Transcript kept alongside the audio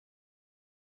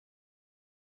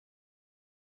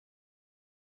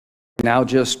And I'll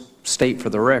just state for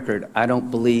the record, I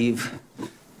don't believe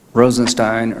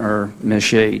Rosenstein or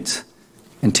Ms. Yates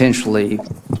intentionally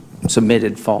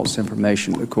submitted false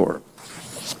information to the court.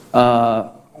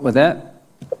 With that,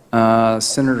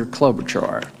 Senator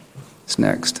Klobuchar is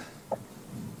next.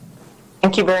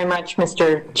 Thank you very much,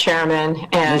 Mr. Chairman.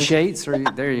 And Ms. Yates,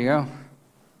 there you go.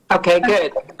 Okay,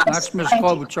 good. That's Ms.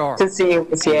 Klobuchar. To see you,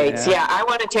 Ms. Yates. Yeah, I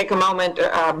want to take a moment,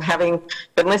 having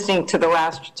been listening to the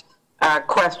last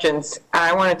questions,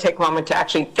 I want to take a moment to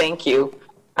actually thank you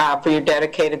for your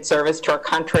dedicated service to our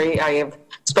country. I have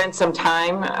spent some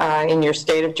time in your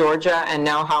state of Georgia and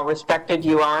know how respected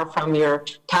you are from your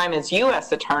time as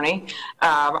U.S. Attorney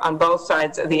on both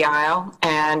sides of the aisle,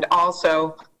 and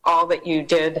also all that you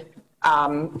did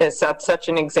is such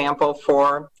an example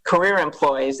for career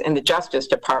employees in the Justice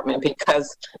Department,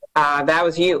 because that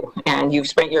was you, and you've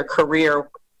spent your career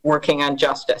working on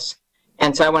justice.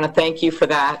 And so I want to thank you for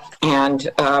that, and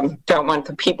don't want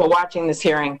the people watching this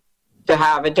hearing to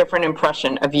have a different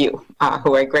impression of you,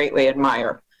 who I greatly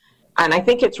admire. And I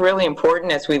think it's really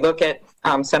important as we look at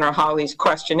Senator Hawley's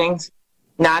questionings,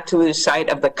 not to lose sight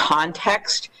of the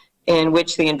context in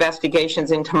which the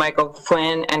investigations into Michael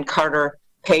Flynn and Carter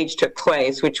Page took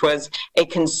place, which was a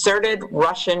concerted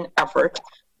Russian effort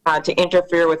to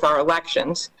interfere with our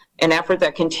elections, an effort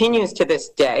that continues to this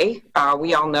day.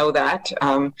 We all know that.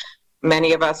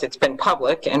 Many of us, it's been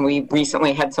public, and we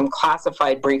recently had some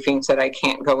classified briefings that I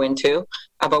can't go into,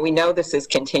 but we know this is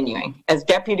continuing. As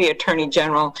Deputy Attorney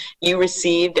General, you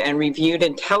received and reviewed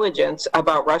intelligence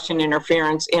about Russian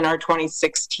interference in our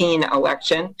 2016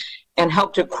 election and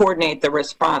helped to coordinate the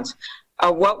response.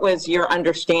 What was your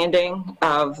understanding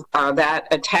of that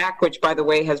attack, which, by the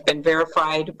way, has been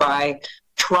verified by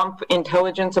Trump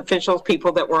intelligence officials,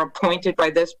 people that were appointed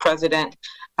by this president,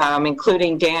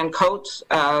 including Dan Coates,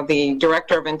 the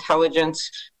director of intelligence,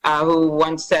 who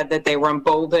once said that they were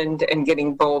emboldened and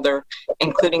getting bolder,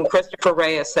 including Christopher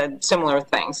Reyes said similar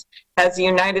things. Has the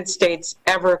United States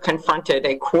ever confronted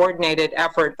a coordinated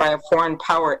effort by a foreign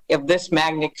power of this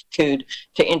magnitude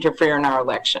to interfere in our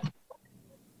election?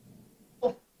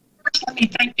 Well, first, let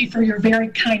me thank you for your very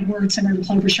kind words, Senator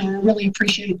Klobuchar. I really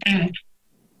appreciate that.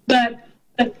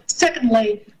 But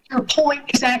secondly, your point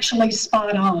is actually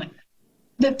spot on.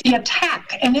 That the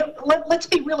attack, and let's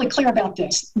be really clear about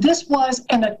this. This was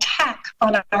an attack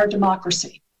on our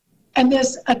democracy. And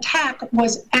this attack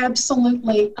was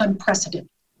absolutely unprecedented.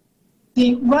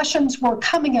 The Russians were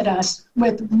coming at us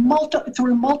with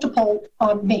through multiple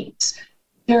means.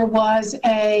 There was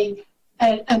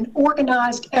an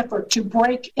organized effort to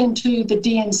break into the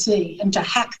DNC and to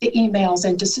hack the emails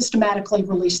and to systematically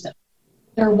release them.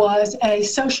 There was a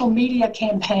social media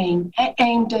campaign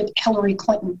aimed at Hillary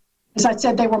Clinton. As I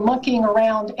said, they were monkeying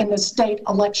around in the state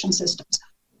election systems.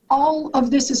 All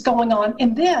of this is going on.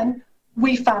 And then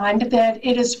we find that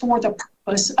it is for the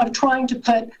purpose of trying to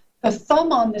put the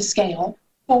thumb on the scale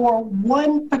for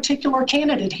one particular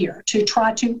candidate here to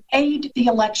try to aid the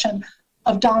election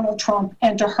of Donald Trump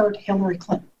and to hurt Hillary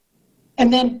Clinton.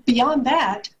 And then beyond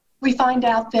that, we find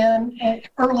out then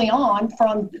early on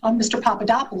from Mr.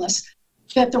 Papadopoulos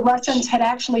that the Russians had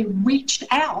actually reached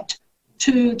out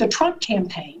to the Trump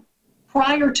campaign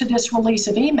prior to this release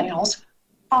of emails,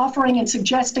 offering and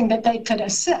suggesting that they could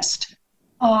assist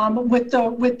with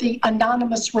the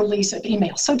anonymous release of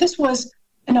emails. So this was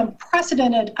an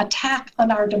unprecedented attack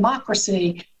on our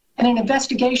democracy and an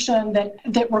investigation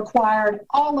that required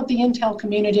all of the intel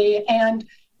community and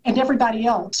everybody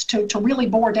else to really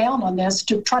bore down on this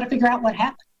to try to figure out what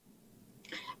happened.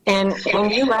 And when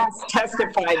you last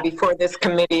testified before this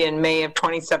committee in May of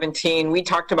 2017, we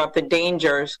talked about the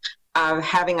dangers of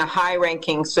having a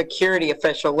high-ranking security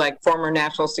official like former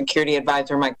National Security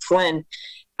Advisor Mike Flynn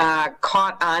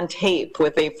caught on tape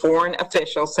with a foreign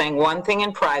official saying one thing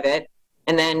in private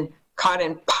and then caught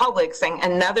in public saying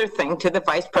another thing to the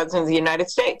Vice President of the United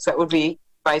States. That would be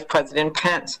Vice President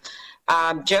Pence.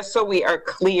 Just so we are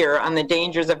clear on the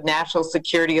dangers of national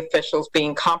security officials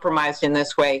being compromised in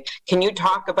this way, can you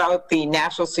talk about the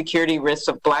national security risks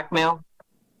of blackmail?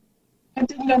 And,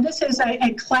 this is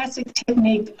a classic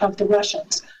technique of the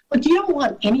Russians. Look, you don't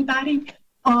want anybody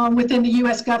within the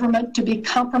U.S. government to be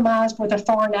compromised with a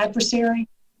foreign adversary.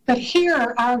 But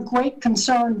here, our great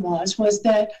concern was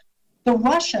that the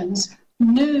Russians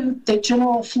knew that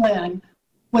General Flynn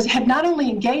had not only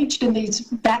engaged in these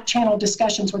back-channel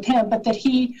discussions with him, but that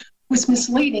he was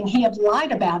misleading. He had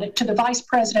lied about it to the vice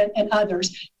president and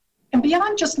others. And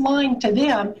beyond just lying to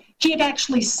them, he had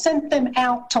actually sent them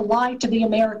out to lie to the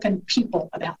American people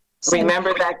about it.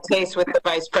 Remember that case with the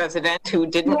vice president who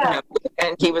didn't know,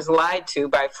 and he was lied to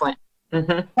by Flynn.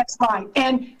 That's right.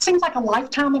 And it seems like a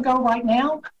lifetime ago right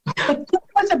now, but it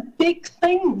was a big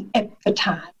thing at the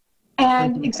time.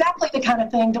 And exactly the kind of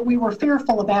thing that we were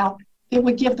fearful about that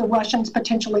would give the Russians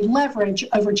potentially leverage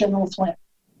over General Flynn.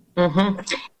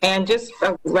 And just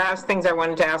last things I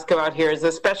wanted to ask about here is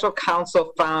the special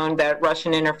counsel found that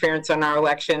Russian interference in our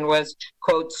election was,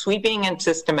 quote, sweeping and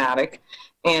systematic.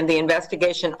 And the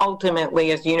investigation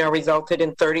ultimately, as you know, resulted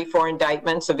in 34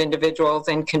 indictments of individuals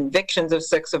and convictions of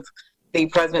 6 of the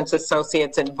president's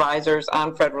associates advisors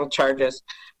on federal charges.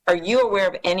 Are you aware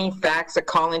of any facts that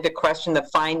call into question the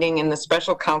finding in the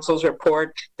special counsel's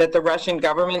report that the Russian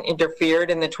government interfered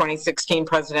in the 2016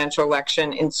 presidential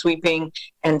election in sweeping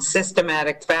and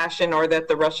systematic fashion, or that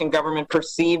the Russian government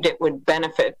perceived it would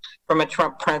benefit from a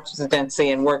Trump presidency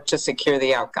and work to secure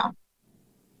the outcome?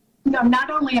 No, not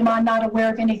only am I not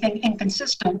aware of anything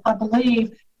inconsistent, I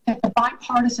believe that the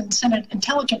bipartisan Senate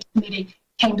Intelligence Committee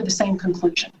came to the same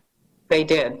conclusion. They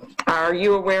did. Are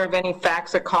you aware of any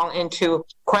facts that call into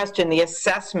question the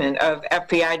assessment of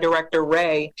FBI Director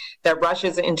Wray that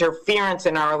Russia's interference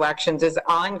in our elections is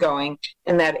ongoing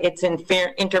and that its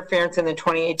interference in the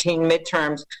 2018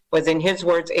 midterms was, in his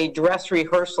words, a dress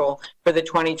rehearsal for the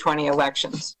 2020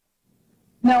 elections?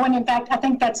 No, and in fact, I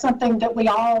think that's something that we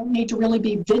all need to really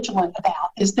be vigilant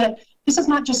about, is that this is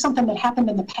not just something that happened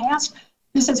in the past.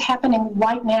 This is happening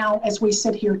right now as we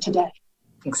sit here today.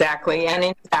 Exactly. And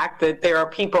in fact, that there are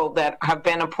people that have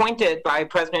been appointed by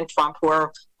President Trump who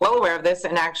are well aware of this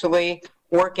and actually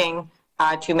working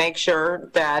to make sure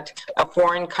that a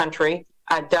foreign country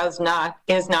is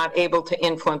not able to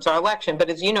influence our election.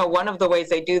 But as you know, one of the ways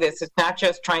they do this is not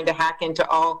just trying to hack into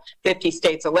all 50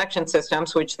 states' election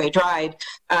systems, which they tried.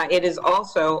 It is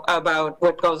also about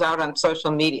what goes out on social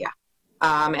media.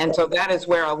 And so that is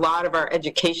where a lot of our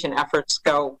education efforts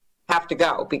have to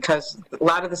go, because a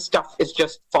lot of the stuff is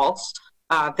just false,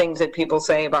 things that people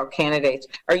say about candidates.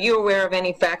 Are you aware of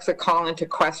any facts that call into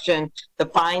question the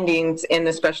findings in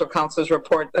the special counsel's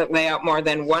report that lay out more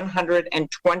than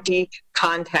 120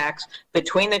 contacts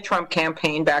between the Trump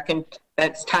campaign back in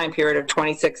that time period of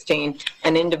 2016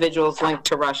 and individuals linked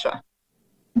to Russia?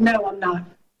 No, I'm not.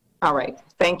 All right.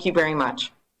 Thank you very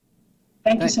much.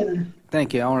 Thank you, Senator.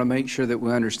 Thank you. I want to make sure that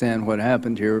we understand what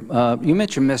happened here. You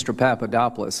mentioned Mr.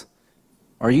 Papadopoulos.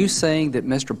 Are you saying that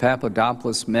Mr.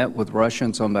 Papadopoulos met with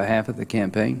Russians on behalf of the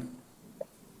campaign?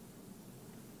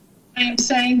 I am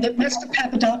saying that Mr.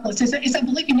 Papadopoulos, as I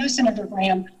believe you know, Senator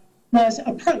Graham, was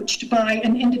approached by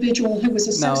an individual who was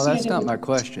associated. No, that's not my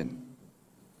question.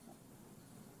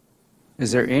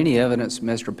 Is there any evidence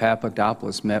Mr.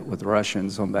 Papadopoulos met with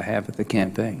Russians on behalf of the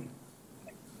campaign?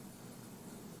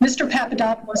 Mr.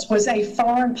 Papadopoulos was a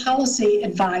foreign policy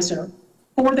advisor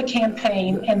for the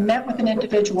campaign and met with an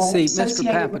individual. See, Mr.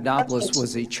 Papadopoulos,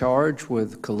 was he charged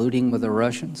with colluding with the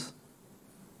Russians?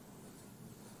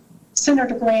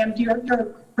 Senator Graham,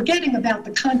 you're forgetting about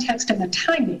the context and the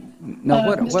timing. No,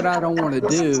 what I don't want to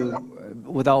do,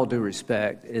 with all due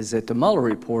respect, is that the Mueller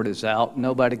report is out,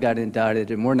 nobody got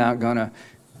indicted, and we're not going to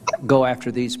go after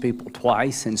these people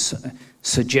twice and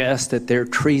suggest that they're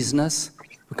treasonous,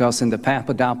 because in the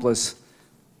Papadopoulos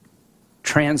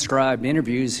transcribed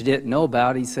interviews he didn't know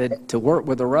about, he said to work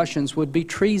with the Russians would be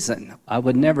treason. I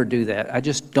would never do that. I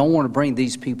just don't want to bring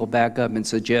these people back up and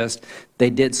suggest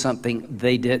they did something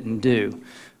they didn't do.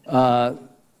 Senator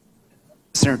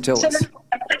Tillis. Senator,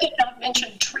 I did not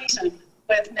mention treason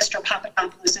with Mr.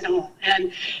 Papadopoulos at all.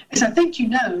 And as I think you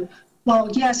know, well,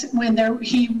 yes, when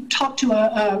he talked to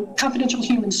a confidential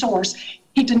human source,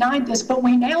 he denied this, but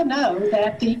we now know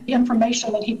that the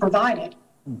information that he provided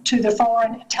to the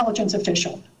foreign intelligence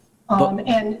official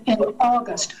in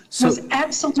August was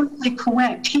absolutely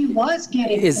correct. He was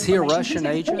getting. Is he a Russian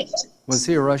agent? Was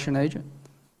he a Russian agent?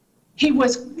 He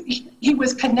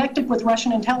was connected with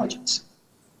Russian intelligence.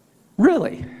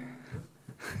 Really?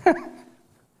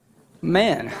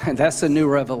 Man, that's a new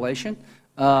revelation.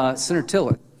 Senator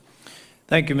Tillett.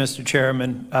 Thank you, Mr.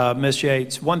 Chairman. Ms.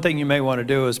 Yates, one thing you may want to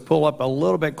do is pull up a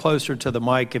little bit closer to the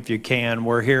mic if you can.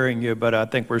 We're hearing you, but I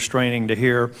think we're straining to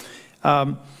hear.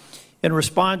 In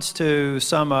response to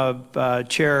some of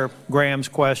Chair Graham's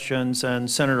questions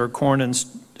and Senator Cornyn's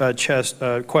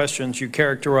questions, you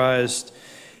characterized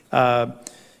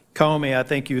Comey. I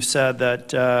think you said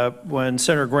that when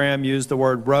Senator Graham used the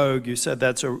word rogue, you said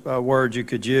that's a word you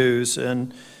could use.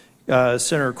 And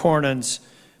Senator Cornyn's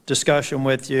discussion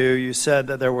with you, you said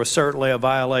that there was certainly a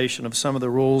violation of some of the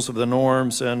rules of the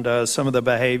norms, and some of the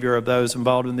behavior of those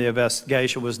involved in the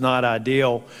investigation was not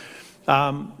ideal.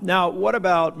 Now, what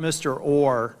about Mr.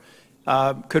 Orr?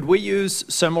 Could we use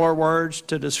similar words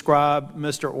to describe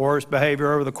Mr. Orr's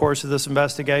behavior over the course of this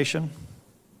investigation?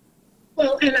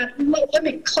 Well, and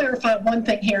let me clarify one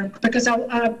thing here, because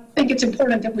I think it's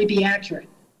important that we be accurate.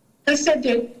 I said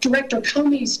that Director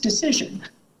Comey's decision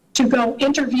to go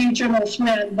interview General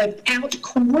Flynn without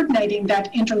coordinating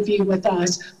that interview with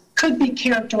us could be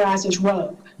characterized as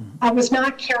rogue. I was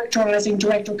not characterizing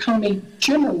Director Comey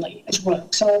generally as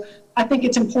rogue. So I think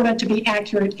it's important to be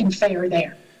accurate and fair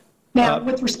there. Now,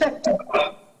 with respect to...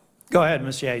 Go ahead,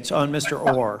 Ms. Yates. On Mr.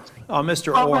 Orr. On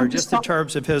Mr. Orr, just in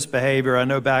terms of his behavior, I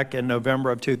know back in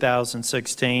November of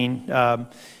 2016,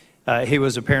 he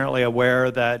was apparently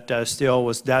aware that Steele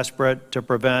was desperate to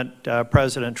prevent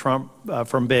President Trump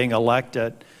from being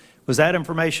elected. Was that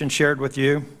information shared with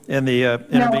you in the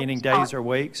intervening days or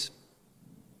weeks?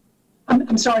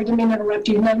 I'm sorry, I didn't mean to interrupt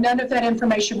you. No, none of that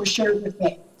information was shared with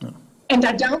me. No. And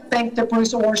I don't think that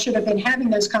Bruce Orr should have been having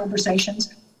those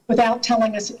conversations without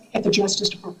telling us at the Justice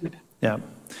Department about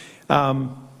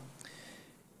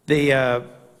it. Yeah.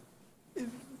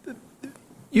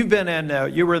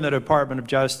 You were in the Department of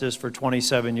Justice for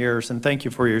 27 years, and thank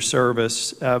you for your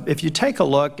service. If you take a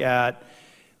look at,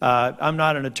 I'm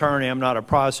not an attorney, I'm not a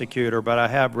prosecutor, but I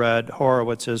have read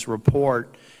Horowitz's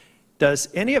report. Does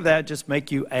any of that just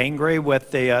make you angry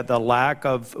with the lack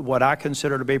of what I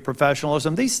consider to be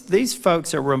professionalism? These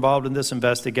folks that were involved in this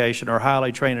investigation are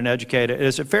highly trained and educated.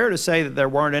 Is it fair to say that there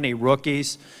weren't any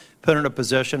rookies put in a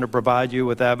position to provide you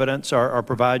with evidence or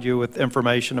provide you with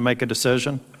information to make a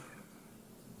decision?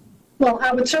 Well,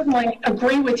 I would certainly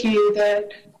agree with you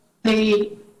that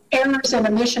the errors and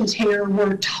omissions here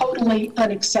were totally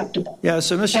unacceptable. Yeah,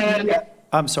 so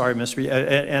I'm sorry, Mr.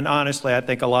 And honestly, I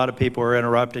think a lot of people are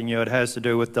interrupting you. It has to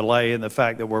do with delay and the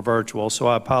fact that we're virtual, so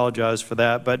I apologize for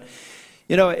that. But,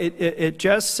 you know, it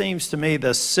just seems to me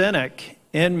the cynic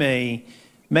in me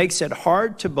makes it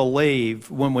hard to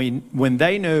believe when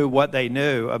they knew what they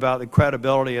knew about the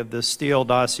credibility of the Steele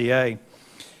dossier,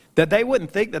 that they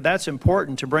wouldn't think that that's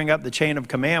important to bring up the chain of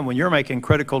command when you're making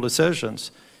critical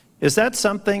decisions. Is that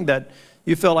something that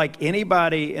you feel like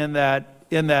anybody in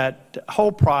that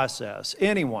whole process,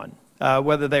 anyone,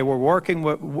 whether they were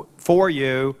working for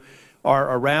you or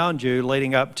around you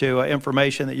leading up to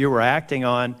information that you were acting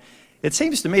on, it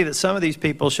seems to me that some of these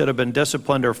people should have been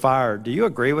disciplined or fired. Do you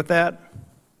agree with that?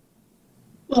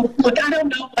 Well, look, I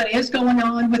don't know what is going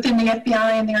on within the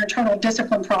FBI and their internal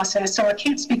discipline process, so I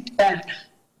can't speak to that.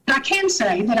 But I can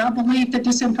say that I believe that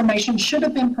this information should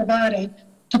have been provided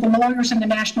to the lawyers in the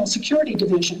National Security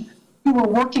Division who were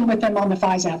working with them on the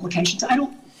FISA applications. I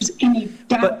don't think there's any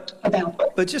doubt about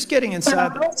it. But just getting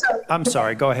inside, I'm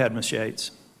sorry, go ahead, Ms.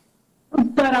 Yates.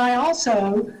 But I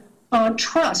also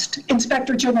trust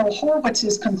Inspector General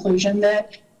Horowitz's conclusion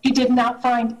that he did not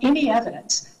find any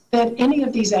evidence that any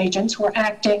of these agents were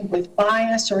acting with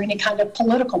bias or any kind of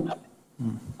political motive.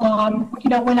 You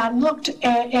know, when I looked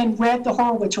and read the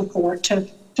Horowitz report to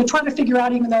try to figure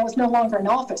out, even though I was no longer in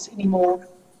office anymore,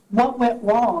 what went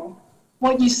wrong,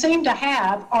 what you seem to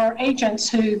have are agents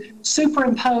who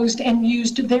superimposed and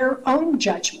used their own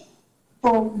judgment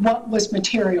for what was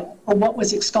material or what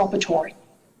was exculpatory,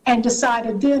 and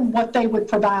decided then what they would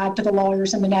provide to the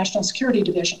lawyers in the National Security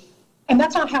Division. And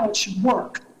that's not how it should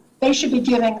work. They should be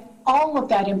giving all of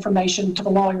that information to the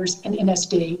lawyers in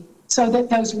NSD so that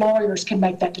those lawyers can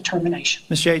make that determination.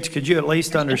 Ms. Yates, could you at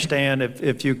least understand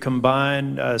if you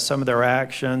combine some of their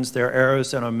actions, their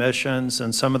errors and omissions,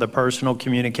 and some of the personal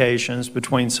communications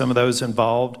between some of those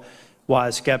involved, why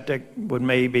a skeptic would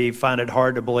maybe find it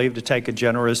hard to believe to take a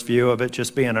generous view of it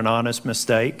just being an honest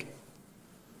mistake?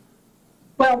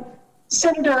 Well,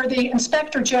 Senator, the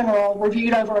Inspector General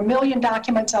reviewed over 1 million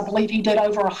documents. I believe he did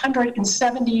over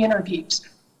 170 interviews.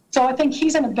 So I think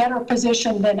he's in a better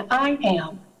position than I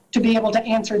am to be able to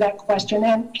answer that question.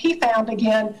 And he found,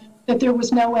 again, that there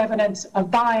was no evidence of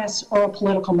bias or a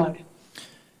political motive.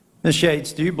 Ms.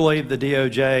 Yates, do you believe the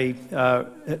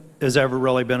DOJ has ever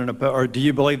really been or do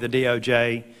you believe the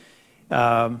DOJ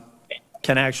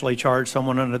can actually charge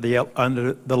someone under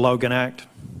the Logan Act?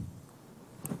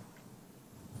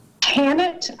 Can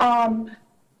it?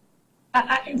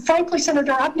 Frankly,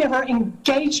 Senator, I've never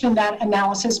engaged in that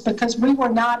analysis because we were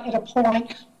not at a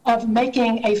point of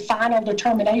making a final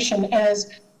determination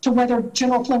as to whether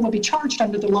General Flynn would be charged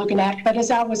under the Logan Act. But as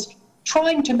I was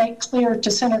trying to make clear to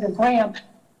Senator Graham,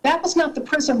 that was not the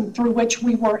prism through which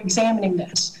we were examining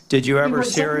this. Did you ever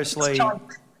seriously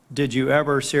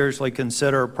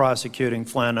consider prosecuting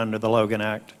Flynn under the Logan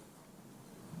Act?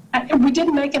 We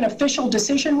didn't make an official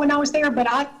decision when I was there, but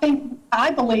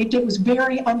I believed it was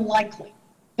very unlikely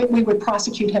that we would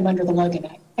prosecute him under the Logan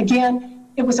Act. Again,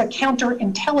 it was a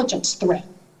counterintelligence threat,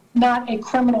 not a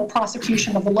criminal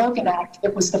prosecution of the Logan Act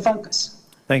that was the focus.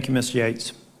 Thank you, Ms.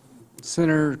 Yates.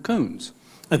 Senator Coons.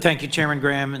 Thank you, Chairman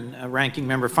Graham and Ranking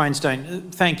Member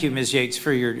Feinstein. Thank you, Ms. Yates,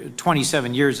 for your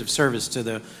 27 years of service to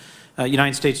the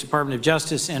United States Department of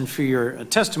Justice and for your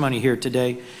testimony here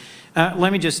today.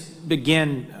 Let me just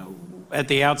begin at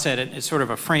the outset at sort of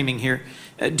a framing here.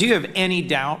 Do you have any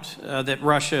doubt that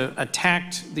Russia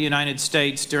attacked the United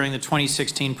States during the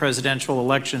 2016 presidential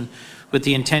election with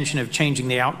the intention of changing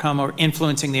the outcome or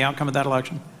influencing the outcome of that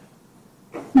election?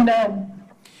 No.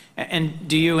 And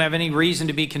do you have any reason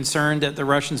to be concerned that the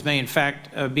Russians may in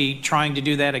fact be trying to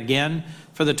do that again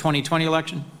for the 2020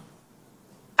 election?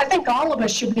 I think all of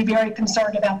us should be very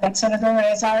concerned about that, Senator,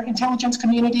 as our intelligence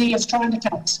community is trying to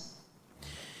tell us.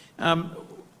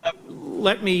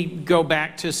 Let me go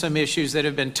back to some issues that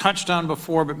have been touched on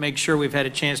before, but make sure we've had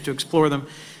a chance to explore them.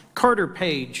 Carter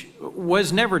Page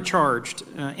was never charged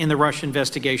in the Russia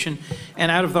investigation, and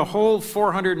out of the whole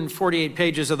 448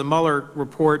 pages of the Mueller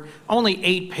report, only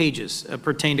 8 pages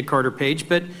pertain to Carter Page,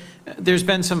 but there's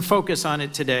been some focus on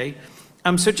it today.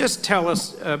 So just tell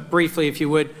us briefly, if you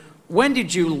would, when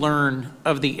did you learn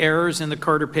of the errors in the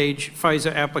Carter Page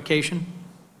FISA application?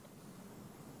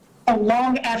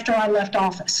 Long after I left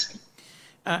office.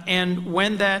 And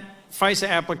when that FISA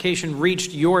application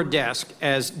reached your desk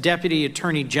as Deputy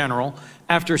Attorney General,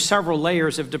 after several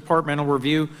layers of departmental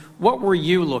review, what were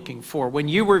you looking for? When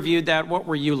you reviewed that, what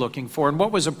were you looking for? And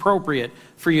what was appropriate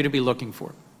for you to be looking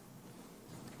for?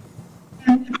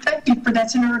 And thank you for that,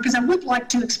 Senator, because I would like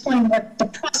to explain what the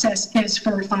process is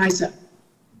for FISA.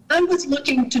 I was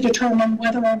looking to determine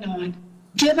whether or not,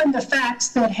 given the facts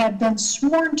that had been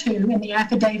sworn to in the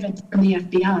affidavit from the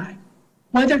FBI,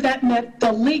 whether that met the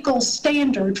legal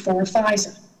standard for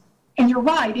FISA. And you're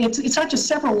right, it's not just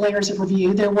several layers of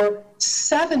review. There were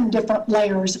 7 different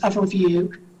layers of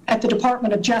review at the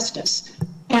Department of Justice.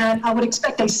 And I would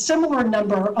expect a similar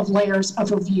number of layers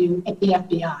of review at the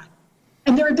FBI.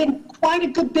 And there had been quite a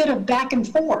good bit of back and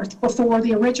forth before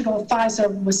the original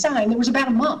FISA was signed. There was about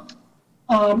a month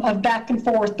of back and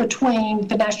forth between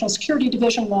the National Security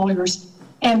Division lawyers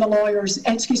and the lawyers,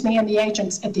 and the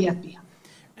agents at the FBI.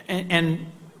 And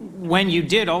when you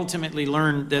did ultimately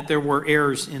learn that there were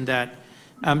errors in that,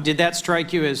 did that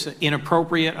strike you as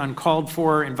inappropriate, uncalled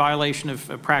for, in violation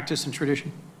of practice and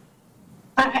tradition?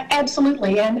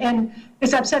 Absolutely. And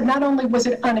as I've said, not only was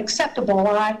it unacceptable,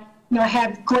 I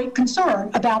have great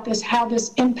concern about this, how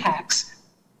this impacts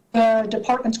the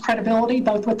department's credibility,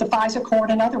 both with the FISA court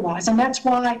and otherwise. And that's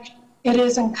why it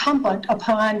is incumbent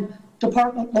upon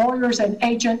department lawyers and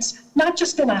agents, not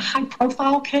just in a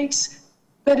high-profile case,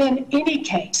 but in any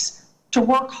case, to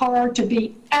work hard to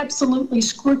be absolutely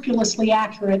scrupulously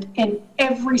accurate in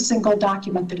every single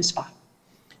document that is filed.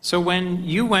 So when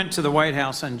you went to the White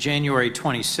House on January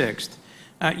 26th,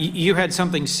 you had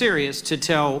something serious to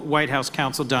tell White House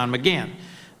counsel Don McGahn.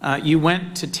 You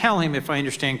went to tell him, if I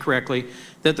understand correctly,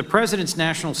 that the president's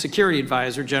national security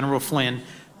advisor, General Flynn,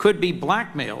 could be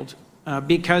blackmailed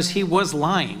because he was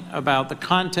lying about the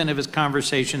content of his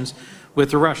conversations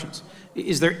with the Russians.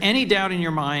 Is there any doubt in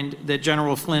your mind that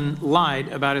General Flynn lied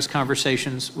about his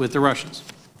conversations with the Russians?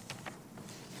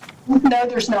 No,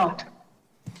 there's not.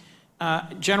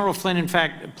 General Flynn, in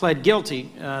fact, pled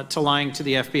guilty to lying to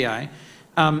the FBI.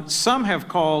 Some have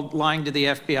called lying to the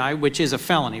FBI, which is a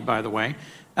felony, by the way,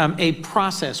 a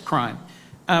process crime.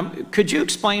 Could you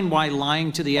explain why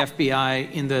lying to the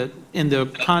FBI in the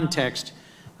context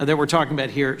that we're talking about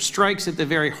here strikes at the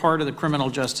very heart of the criminal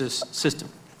justice system?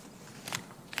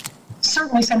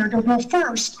 Certainly, Senator. Well,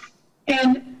 first,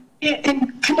 in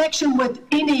connection with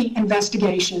any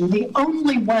investigation, the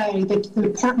only way that the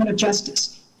Department of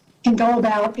Justice can go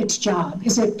about its job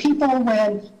is if people,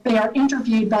 when they are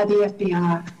interviewed by the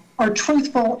FBI, are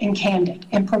truthful and candid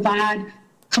and provide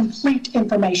complete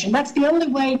information. That's the only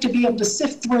way to be able to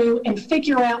sift through and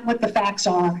figure out what the facts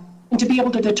are and to be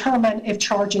able to determine if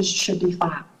charges should be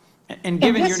filed. And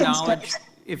given your knowledge,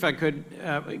 if I could,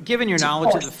 given your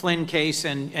knowledge of the Flynn case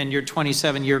and your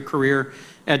 27-year career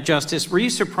at Justice, were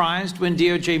you surprised when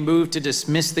DOJ moved to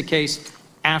dismiss the case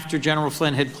after General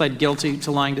Flynn had pled guilty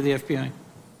to lying to the FBI?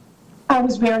 I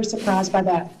was very surprised by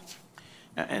that.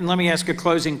 And let me ask a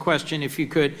closing question, if you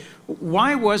could.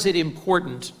 Why was it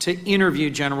important to interview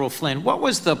General Flynn? What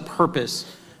was the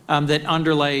purpose that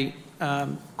underlay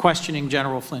questioning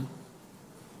General Flynn?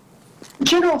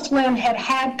 General Flynn had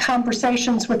had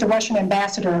conversations with the Russian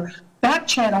ambassador,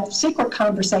 back-channel, secret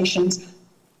conversations,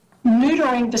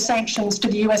 neutering the sanctions to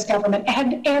the U.S. government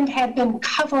and had been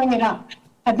covering it up,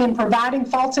 had been providing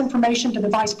false information to the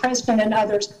vice president and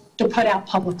others to put out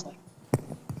publicly.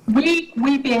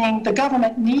 We being the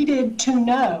government, needed to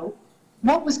know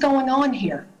what was going on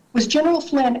here. Was General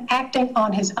Flynn acting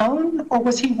on his own, or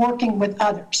was he working with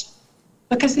others?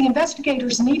 because the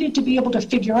investigators needed to be able to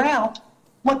figure out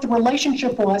what the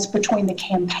relationship was between the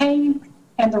campaign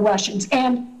and the Russians.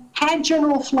 And had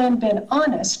General Flynn been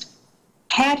honest,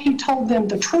 had he told them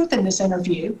the truth in this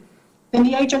interview, then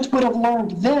the agents would have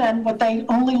learned then what they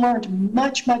only learned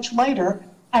much, much later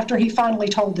after he finally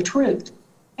told the truth.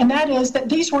 And that is that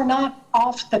these were not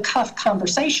off-the-cuff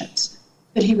conversations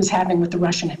that he was having with the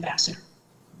Russian ambassador,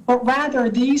 but rather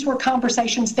these were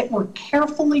conversations that were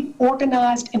carefully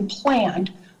organized and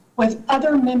planned with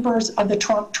other members of the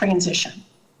Trump transition,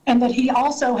 and that he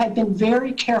also had been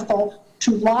very careful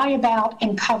to lie about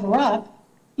and cover up,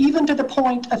 even to the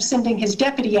point of sending his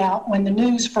deputy out when the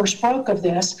news first broke of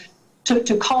this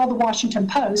to call the Washington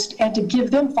Post and to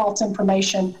give them false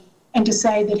information and to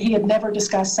say that he had never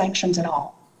discussed sanctions at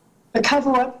all. The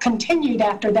cover-up continued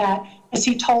after that as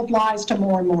he told lies to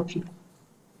more and more people.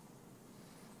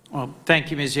 Well,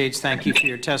 thank you, Ms. Yates. Thank you for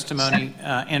your testimony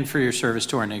and for your service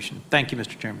to our nation. Thank you,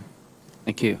 Mr. Chairman.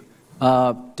 Thank you.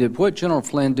 Did what General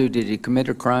Flynn do, did he commit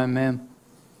a crime, ma'am?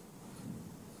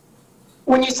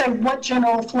 When you say what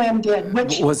General Flynn did,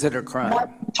 which... Was it a crime? What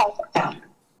are you talking about?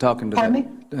 Talking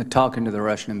to the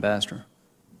Russian ambassador.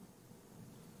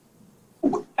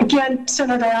 Again,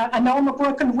 Senator, I know I'm a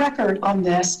broken record on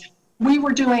this. We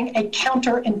were doing a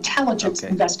counterintelligence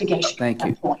investigation Thank at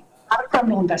you. that point, not a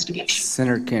criminal investigation.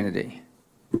 Senator Kennedy.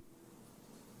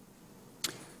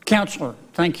 Counselor,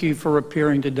 thank you for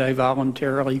appearing today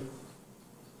voluntarily.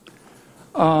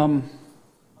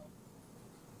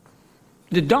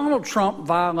 Did Donald Trump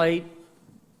violate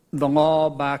the law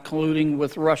by colluding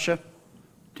with Russia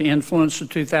to influence the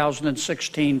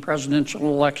 2016 presidential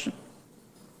election?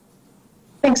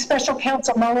 I think Special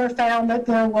Counsel Mueller found that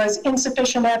there was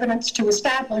insufficient evidence to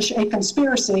establish a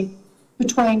conspiracy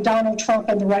between Donald Trump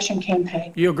and the Russian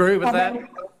campaign. You agree with that?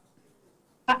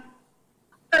 I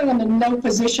am in no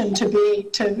position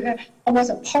I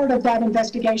wasn't part of that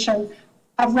investigation.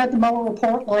 I've read the Mueller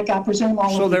report like I presume all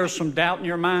of you. So there's some doubt in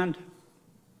your mind?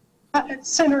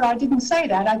 Senator, I didn't say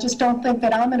that. I just don't think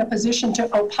that I'm in a position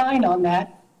to opine on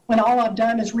that when all I've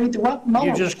done is read the Mueller report.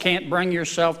 You just can't bring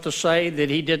yourself to say that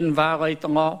he didn't violate the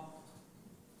law?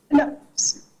 No,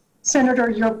 Senator,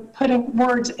 you're putting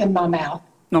words in my mouth.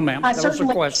 No, ma'am, that was a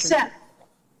question.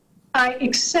 I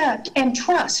accept and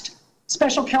trust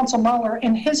Special Counsel Mueller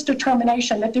in his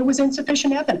determination that there was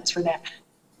insufficient evidence for that.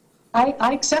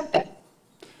 I accept that.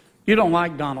 You don't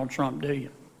like Donald Trump, do you?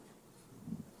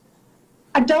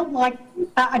 I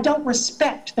don't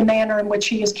respect the manner in which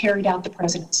he has carried out the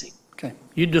presidency. Okay.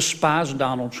 You despise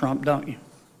Donald Trump, don't you?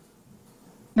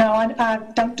 No, I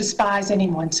don't despise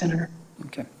anyone, Senator.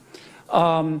 Okay.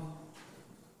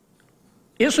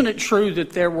 Isn't it true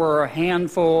that there were a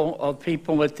handful of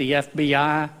people at the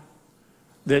FBI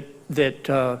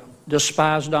that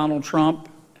despised Donald Trump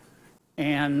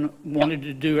and wanted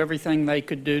to do everything they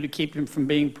could do to keep him from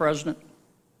being president?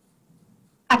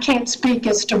 I can't speak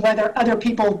as to whether other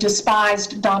people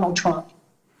despised Donald Trump.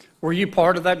 Were you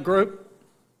part of that group?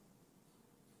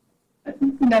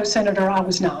 No, Senator, I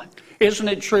was not. Isn't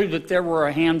it true that there were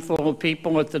a handful of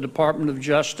people at the Department of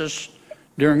Justice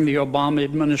during the Obama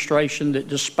administration that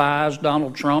despised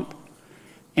Donald Trump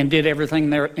and did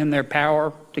everything in their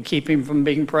power to keep him from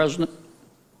being president?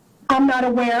 I'm not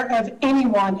aware of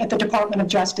anyone at the Department of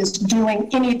Justice doing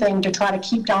anything to try to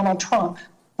keep Donald Trump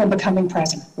from becoming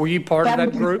president. Were you part of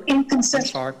that group?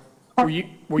 Inconsistent. I'm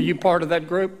sorry. Were you part of that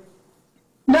group?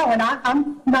 No, and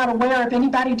I'm not aware of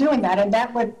anybody doing that, and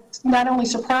that would not only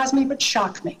surprise me but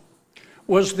shock me.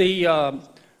 Would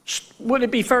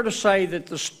it be fair to say that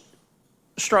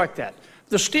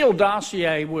the Steele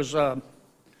dossier was a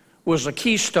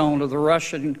keystone of the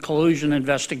Russian collusion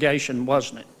investigation,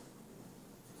 wasn't it?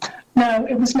 No,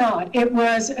 it was not. It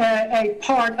was a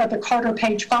part of the Carter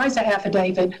Page FISA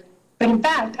affidavit. But in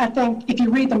fact, I think if you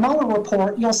read the Mueller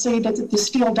report, you'll see that the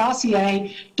Steele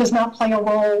dossier does not play a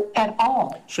role at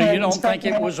all. So you don't think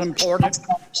it was important?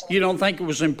 You don't think it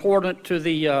was important to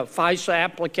the FISA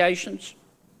applications?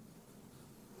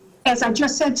 As I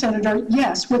just said, Senator,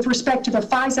 yes, with respect to the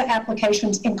FISA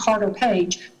applications in Carter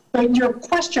Page. But your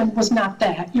question was not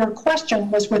that. Your question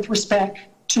was with respect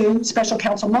to Special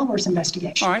Counsel Mueller's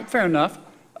investigation. All right, fair enough.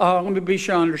 Let me be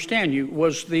sure I understand you.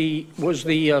 Was the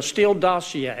Steele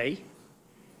dossier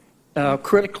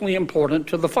critically important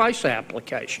to the FISA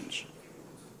applications?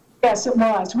 Yes, it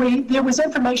was. There was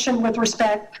information with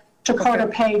respect to Carter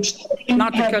Page.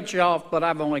 Not to cut you off, but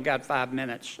I've only got 5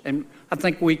 minutes, and I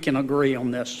think we can agree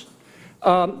on this.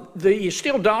 The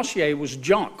Steele dossier was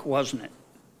junk, wasn't it?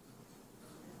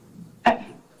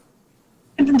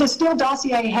 The Steele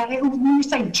dossier when you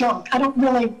say junk, I don't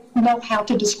really know how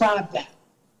to describe that.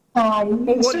 Well,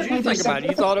 what did you think about it?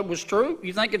 You thought it was true?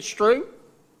 You think it's true?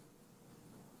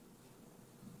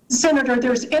 Senator,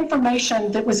 there's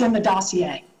information that was in the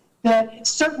dossier that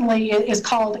certainly is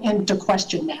called into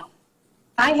question now.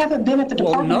 I haven't been at the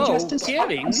Department of Justice.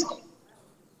 Kidding.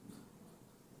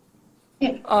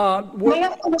 May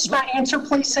I finish my answer,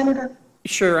 please, Senator?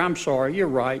 Sure, I'm sorry. You're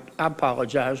right. I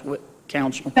apologize,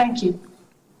 counsel. Thank you.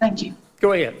 Thank you.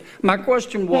 Go ahead. My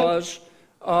question was,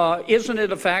 isn't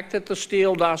it a fact that the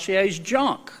Steele dossier is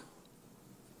junk?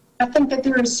 I think that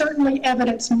there is certainly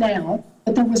evidence now,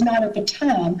 but there was not at the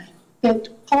time, that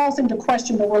calls into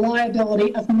question the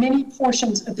reliability of many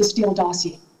portions of the Steele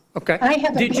dossier. Okay.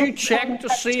 Did you check to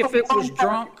see if it was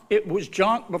junk? It was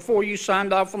junk before you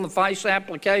signed off on the FISA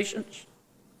applications?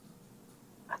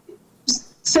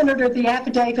 Senator, the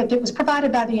affidavit that was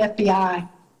provided by the FBI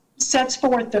sets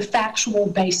forth the factual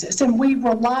basis, and we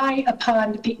rely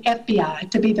upon the FBI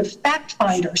to be the fact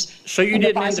finders. So you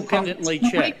didn't independently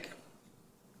check?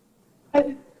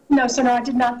 No, Senator, I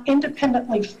did not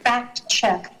independently fact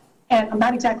check, and I'm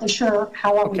not exactly sure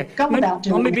how I would go about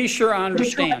doing it. Let me be sure I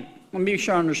understand. Let me be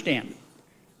sure I understand.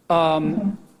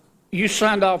 You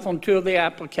signed off on 2 of the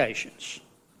applications.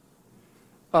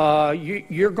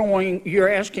 You're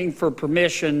asking for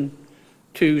permission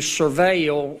to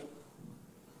surveil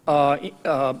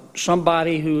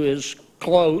somebody who is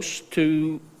close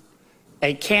to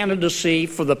a candidacy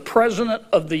for the President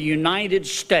of the United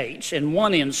States in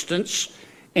one instance,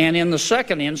 and in the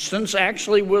second instance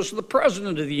actually was the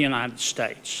President of the United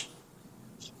States.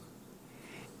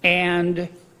 And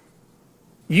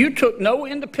you took no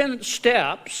independent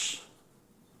steps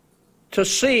to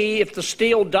see if the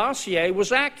Steele dossier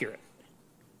was accurate.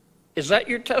 Is that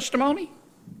your testimony?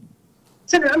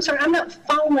 Senator, I'm sorry, I'm not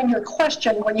following your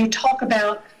question when you talk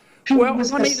about who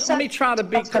was let me try to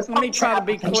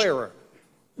be clearer.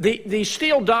 The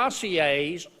Steele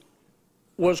dossiers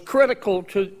was critical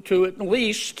to at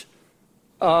least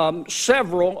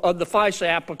several of the FISA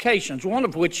applications, one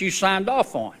of which you signed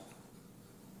off on.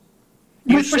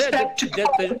 You said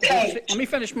let me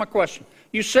finish my question.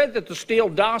 You said that the Steele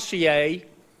dossier,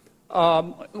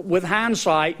 with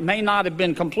hindsight, may not have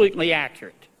been completely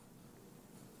accurate.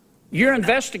 You're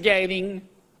investigating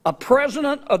a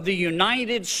President of the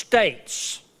United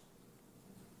States,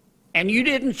 and you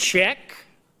didn't check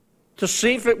to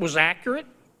see if it was accurate?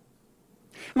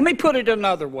 Let me put it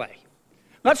another way.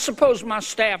 Let's suppose my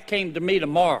staff came to me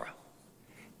tomorrow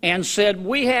and said,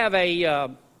 we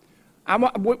have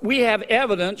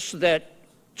evidence that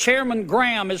Chairman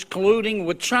Graham is colluding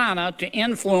with China to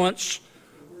influence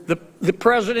the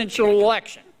presidential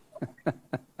election.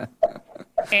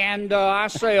 And I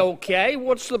say, okay,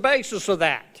 what's the basis of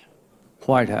that?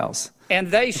 White House. And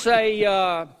they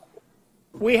say,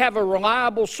 we have a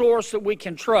reliable source that we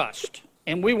can trust,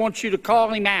 and we want you to call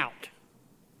him out.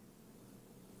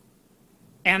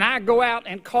 And I go out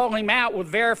and call him out with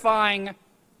verifying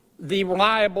the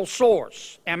reliable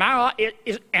source. Am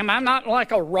I not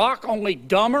like a rock, only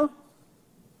dumber?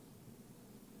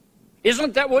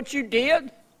 Isn't that what you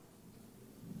did?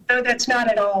 No, that's not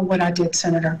at all what I did,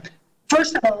 Senator.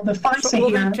 First of all, the FISA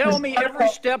here... Then tell me every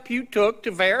step you took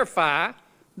to verify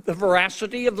the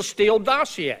veracity of the Steele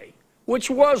dossier, which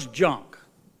was junk.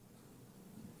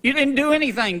 You didn't do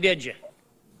anything, did you?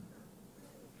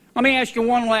 Let me ask you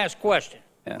one last question.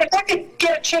 Yeah. If I could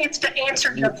get a chance to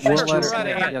answer your question.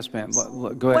 Yes, ma'am.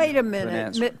 Go ahead. Wait a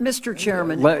minute, Mr.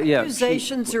 Chairman.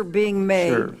 Accusations are being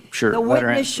made. Sure. The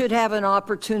witness should have an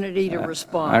opportunity to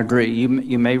respond. I agree.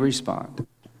 You may respond.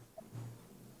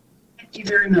 Thank you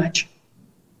very much.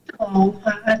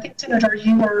 I think, Senator,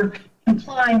 you were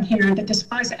implying here that this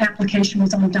FISA application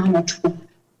was on Donald Trump.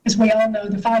 As we all know,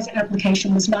 the FISA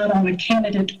application was not on a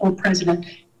candidate or president.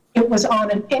 It was on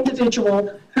an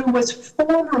individual who was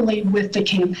formerly with the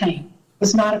campaign,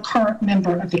 was not a current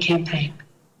member of the campaign.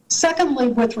 Secondly,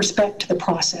 with respect to the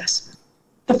process,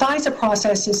 the FISA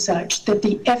process is such that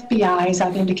the FBI, as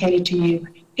I've indicated to you,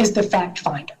 is the fact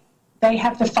finder. They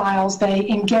have the files. They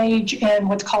engage in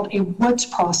what's called a Woods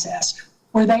process,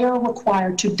 where they are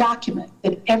required to document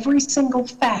that every single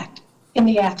fact in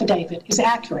the affidavit is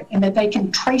accurate and that they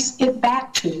can trace it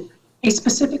back to a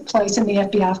specific place in the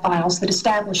FBI files that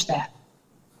establish that.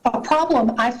 A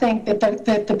problem I think that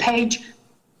the page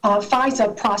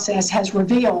FISA process has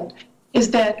revealed is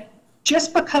that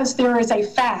just because there is a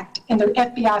fact in the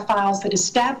FBI files that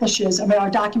establishes,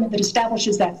 a document that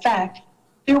establishes that fact,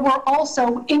 there were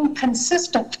also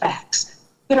inconsistent facts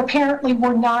that apparently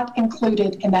were not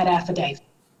included in that affidavit.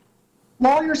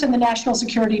 Lawyers in the National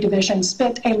Security Division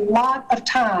spent a lot of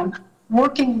time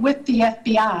working with the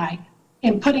FBI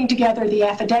in putting together the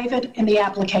affidavit and the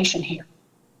application here.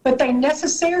 but they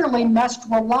necessarily must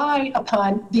rely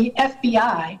upon the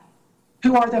FBI,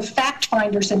 who are the fact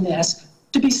finders in this,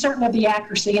 to be certain of the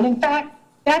accuracy. And in fact,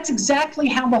 that's exactly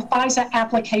how the FISA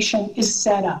application is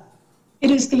set up.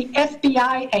 It is the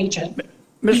FBI agent.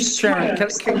 Mr.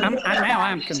 Chairman,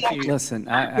 I'm confused. Listen,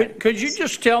 could you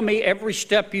just tell me every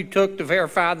step you took to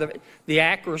verify the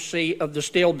accuracy of the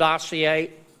Steele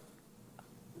dossier?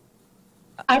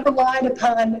 I relied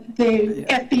upon the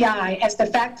FBI as the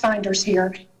fact finders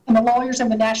here and the lawyers in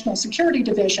the National Security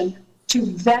Division to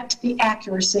vet the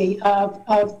accuracy of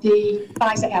the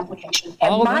FISA application.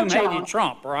 And all of them hated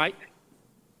Trump, right?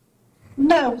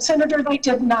 No, Senator, they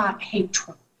did not hate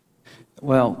Trump.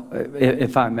 Well,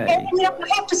 if I may. And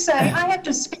I have to say, I have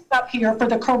to speak up here for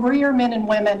the career men and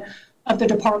women of the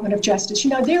Department of Justice.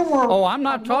 You know, there were... Oh, I'm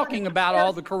not talking about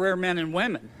all the career men and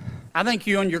women. I think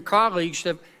you and your colleagues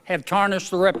have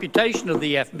tarnished the reputation of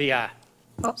the FBI.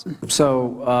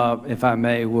 So, if I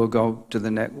may, we'll go to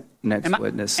the next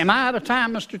witness. Am I out of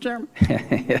time, Mr. Chairman?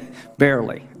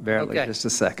 Barely, okay. Just a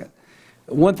second.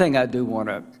 One thing I do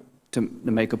want to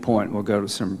make a point, we'll go to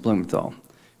Senator Blumenthal,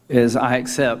 is I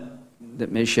accept that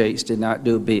Ms. Yates did not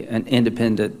do an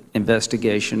independent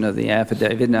investigation of the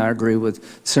affidavit, and I agree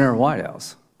with Senator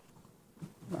Whitehouse.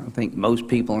 I think most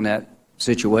people in that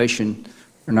situation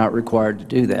are not required to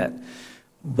do that.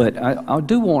 But I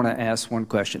do want to ask one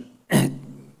question.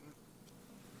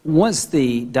 Once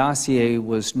the dossier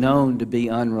was known to be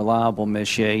unreliable,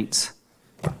 Ms. Yates,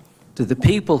 do the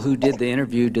people who did the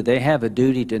interview, do they have a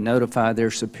duty to notify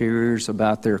their superiors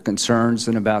about their concerns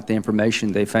and about the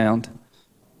information they found?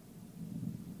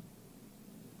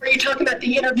 Are you talking about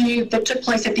the interview that took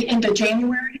place at the end of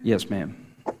January? Yes, ma'am.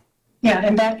 Yeah,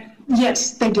 and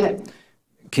yes, they did.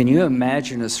 Can you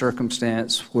imagine a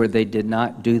circumstance where they did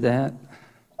not do that?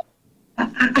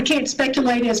 I can't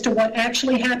speculate as to what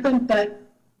actually happened,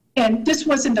 and this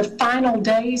was in the final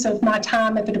days of my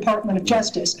time at the Department of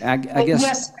Justice. I guess,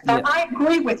 yes, yeah. I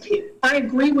agree with you. I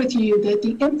agree with you that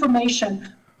the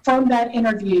information from that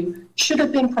interview should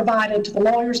have been provided to the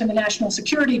lawyers in the National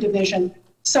Security Division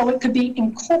so it could be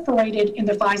incorporated in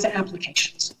the FISA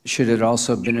applications. Should it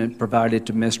also have been provided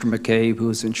to Mr. McCabe, who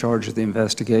was in charge of the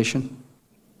investigation?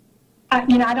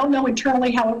 I don't know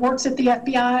internally how it works at the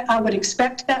FBI. I would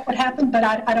expect that would happen, but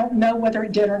I don't know whether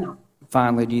it did or not.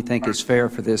 Finally, do you think it's fair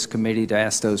for this committee to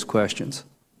ask those questions?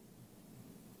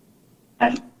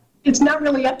 It's not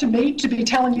really up to me to be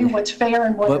telling you what's fair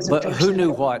and what isn't fair. But who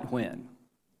knew what when?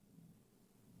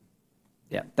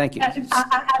 Yeah, thank you.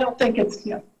 I don't think it's,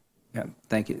 Yeah,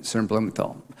 thank you, Senator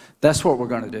Blumenthal. That's what we're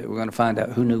going to do. We're going to find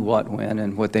out who knew what when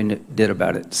and what they did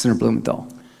about it. Senator Blumenthal.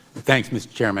 Thanks,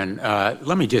 Mr. Chairman.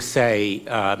 Let me just say,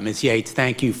 Ms. Yates,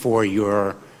 thank you for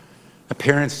your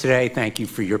appearance today. Thank you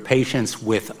for your patience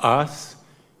with us,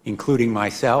 including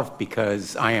myself,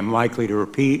 because I am likely to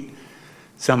repeat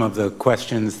some of the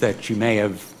questions that you may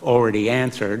have already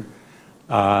answered.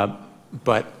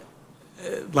 But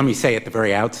let me say at the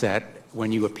very outset,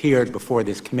 when you appeared before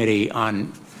this committee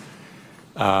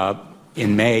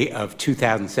in May of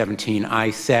 2017,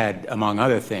 I said, among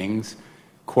other things,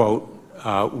 quote,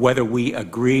 whether we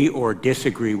agree or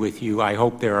disagree with you, I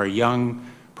hope there are young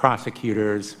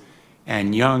prosecutors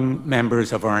and young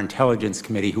members of our Intelligence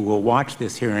Committee who will watch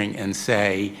this hearing and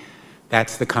say,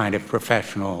 that's the kind of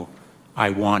professional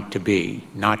I want to be,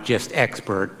 not just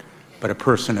expert, but a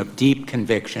person of deep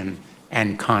conviction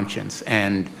and conscience.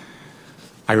 And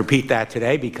I repeat that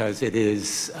today because it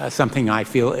is something I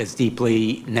feel as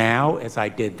deeply now as I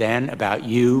did then about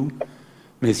you,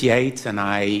 Ms. Yates, and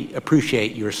I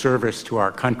appreciate your service to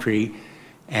our country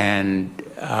and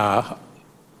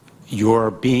your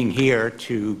being here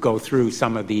to go through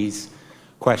some of these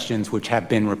questions which have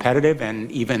been repetitive and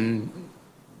even,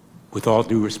 with all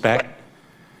due respect,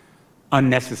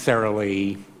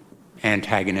 unnecessarily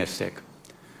antagonistic.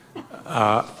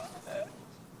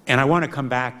 And I want to come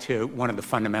back to one of the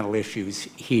fundamental issues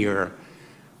here.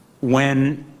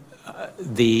 When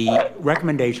the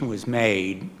recommendation was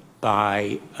made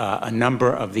by a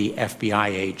number of the FBI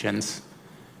agents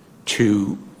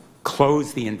to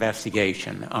close the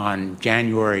investigation on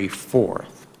January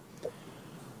 4th,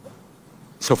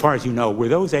 so far as you know, were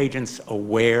those agents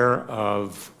aware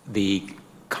of the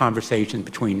conversation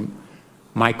between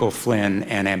Michael Flynn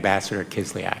and Ambassador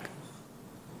Kislyak?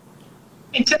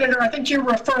 And Senator, I think you're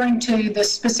referring to the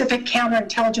specific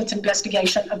counterintelligence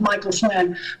investigation of Michael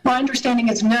Flynn. My understanding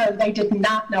is no, they did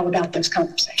not know about those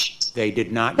conversations. They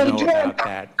did not know about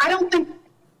that. I don't think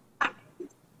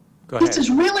this is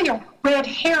really a red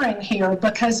herring here,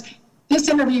 because this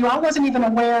interview, I wasn't even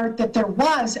aware that there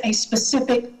was a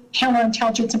specific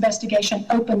counterintelligence investigation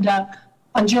opened up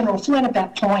on General Flynn at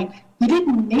that point. You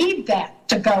didn't need that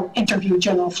to go interview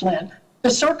General Flynn. The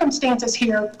circumstances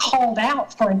here called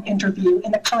out for an interview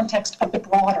in the context of the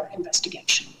broader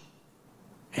investigation.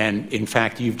 And in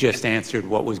fact, you've just answered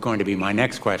what was going to be my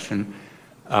next question.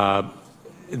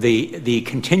 The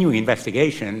continuing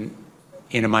investigation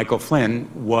into Michael Flynn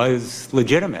was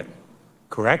legitimate,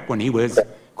 correct, when he was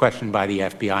questioned by the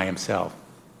FBI himself?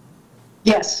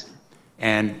 Yes.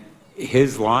 And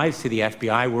his lies to the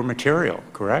FBI were material,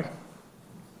 correct?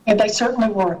 And they certainly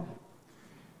were.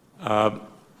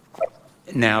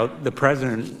 Now, the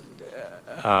president,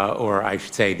 or I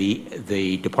should say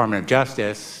the Department of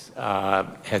Justice,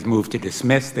 has moved to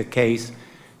dismiss the case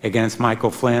against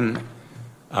Michael Flynn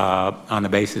on the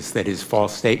basis that his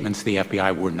false statements to the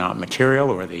FBI were not material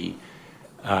or the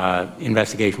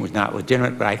investigation was not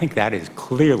legitimate. But I think that is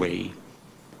clearly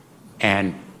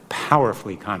and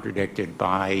powerfully contradicted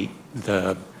by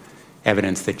the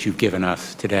evidence that you've given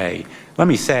us today. Let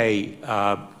me say,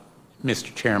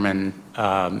 Mr. Chairman,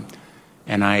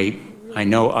 and I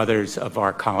know others of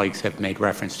our colleagues have made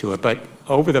reference to it, but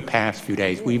over the past few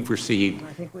days, we've received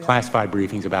classified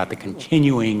briefings about the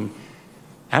continuing,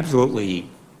 absolutely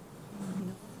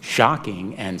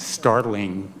shocking and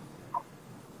startling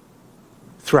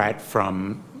threat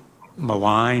from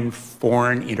malign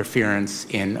foreign interference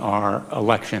in our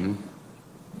election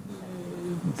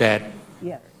that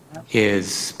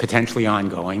is potentially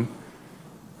ongoing.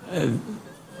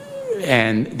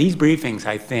 And these briefings,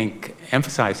 I think,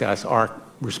 emphasize to us our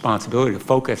responsibility to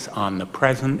focus on the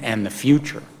present and the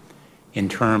future in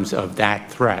terms of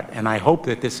that threat. And I hope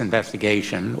that this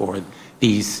investigation or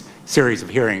these series of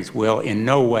hearings will in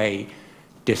no way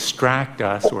distract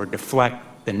us or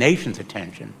deflect the nation's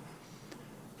attention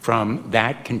from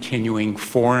that continuing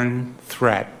foreign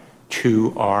threat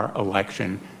to our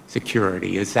election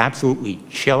security. It's absolutely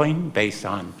chilling based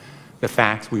on the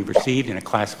facts we've received in a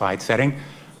classified setting.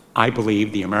 I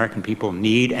believe the American people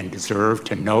need and deserve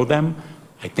to know them.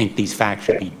 I think these facts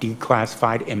should be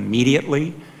declassified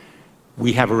immediately.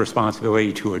 We have a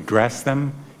responsibility to address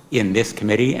them in this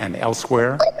committee and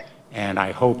elsewhere, and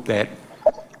I hope that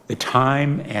the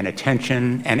time and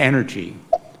attention and energy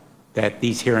that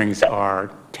these hearings are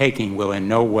taking will in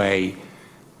no way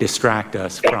distract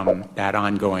us from that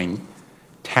ongoing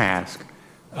task.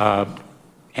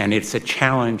 And it's a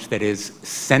challenge that is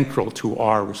central to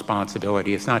our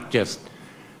responsibility. It's not just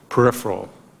peripheral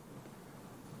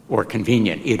or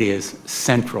convenient. It is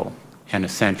central and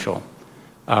essential.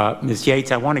 Ms.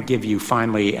 Yates, I want to give you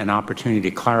finally an opportunity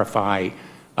to clarify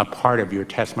a part of your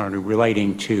testimony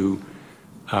relating to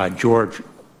George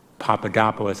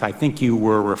Papadopoulos. I think you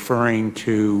were referring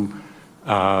to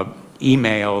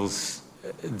emails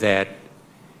that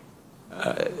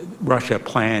Russia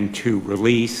planned to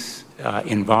release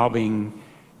involving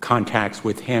contacts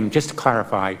with him. Just to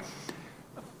clarify,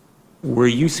 were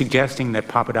you suggesting that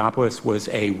Papadopoulos was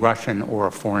a Russian or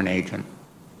a foreign agent?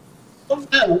 Oh,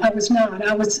 no, I was not.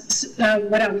 I was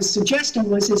what I was suggesting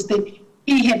was that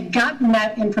he had gotten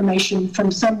that information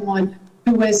from someone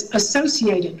who was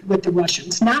associated with the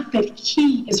Russians, not that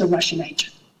he is a Russian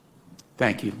agent.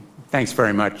 Thank you. Thanks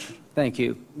very much. Thank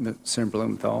you, Senator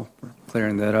Blumenthal, for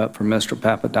clearing that up for Mr.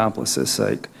 Papadopoulos'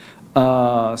 sake.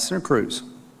 Senator Cruz.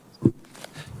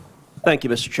 Thank you,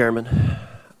 Mr. Chairman.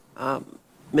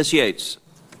 Ms. Yates,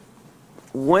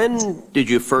 when did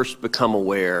you first become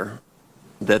aware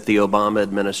that the Obama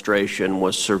administration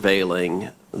was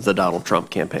surveilling the Donald Trump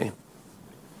campaign?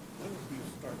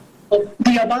 Well,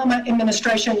 the Obama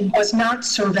administration was not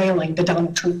surveilling the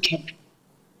Donald Trump campaign.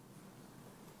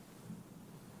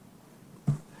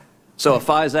 So a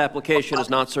FISA application is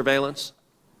not surveillance?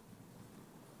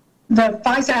 The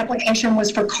FISA application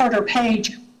was for Carter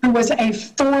Page, who was a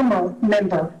former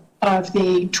member of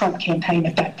the Trump campaign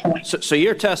at that point. So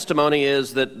your testimony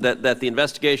is that the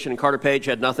investigation in Carter Page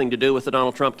had nothing to do with the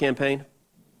Donald Trump campaign?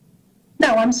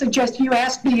 No, I'm suggesting you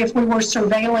asked me if we were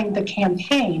surveilling the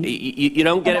campaign. You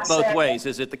don't get it both ways.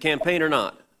 Is it the campaign or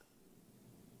not?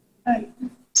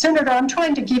 Senator, I'm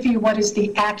trying to give you what is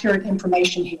the accurate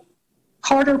information here.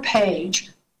 Carter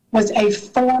Page was a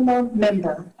former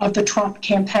member of the Trump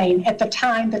campaign at the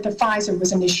time that the FISA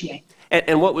was initiated.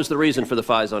 And what was the reason for the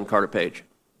FISA on Carter Page?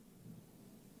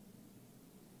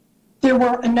 There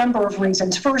were a number of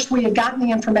reasons. First, we had gotten the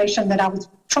information that I was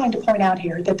trying to point out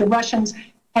here, that the Russians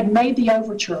had made the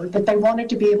overture that they wanted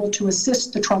to be able to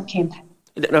assist the Trump campaign.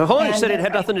 Now, hold on, you said it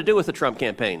had nothing to do with the Trump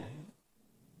campaign.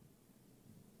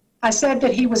 I said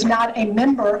that he was not a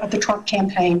member of the Trump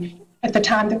campaign at the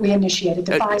time that we initiated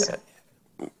the FISA.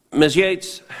 Ms.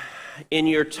 Yates, in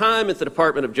your time at the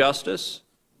Department of Justice,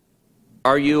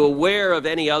 Are you aware of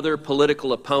any other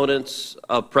political opponents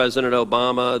of President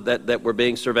Obama that were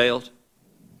being surveilled?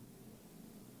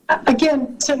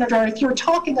 Again, Senator, if you're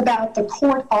talking about the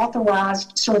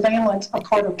court-authorized surveillance of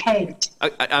Carter Page.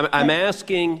 I'm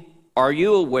asking, are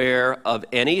you aware of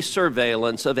any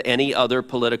surveillance of any other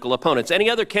political opponents, any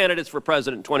other candidates for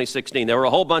president in 2016? There were a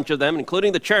whole bunch of them,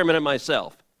 including the chairman and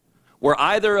myself. Were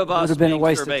either of us being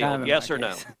surveilled, yes or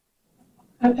no?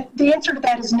 The answer to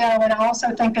that is no, and I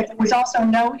also think that there was also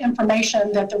no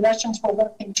information that the Russians were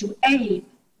working to aid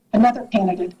another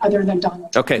candidate other than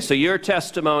Donald Trump. Okay, so your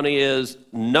testimony is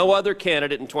no other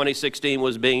candidate in 2016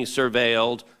 was being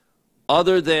surveilled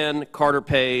other than Carter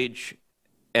Page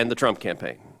and the Trump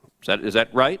campaign. Is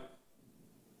that right?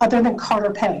 Other than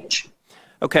Carter Page.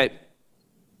 Okay.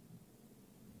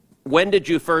 When did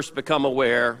you first become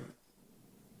aware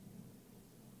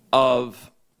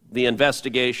of the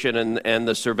investigation and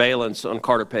the surveillance on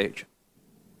Carter Page?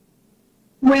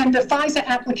 When the FISA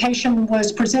application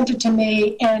was presented to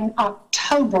me in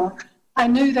October, I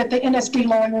knew that the NSD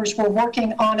lawyers were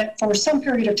working on it for some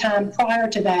period of time prior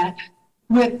to that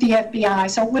with the FBI,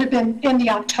 so it would have been in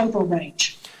the October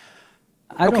range.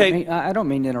 I don't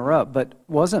mean to interrupt, but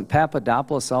wasn't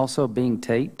Papadopoulos also being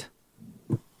taped?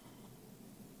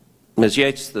 Ms.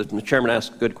 Yates, the chairman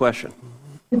asked a good question.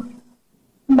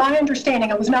 My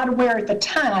understanding, I was not aware at the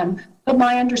time, but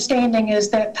my understanding is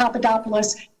that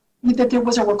Papadopoulos, that there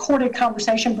was a recorded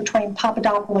conversation between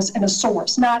Papadopoulos and a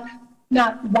source, not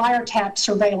wiretap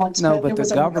surveillance. No, but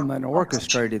the government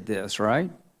orchestrated this, right?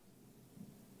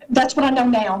 That's what I know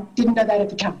now. Didn't know that at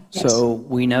the time. Yes. So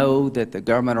we know that the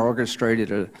government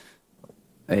orchestrated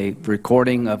a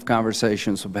recording of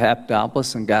conversations with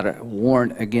Papadopoulos and got a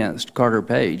warrant against Carter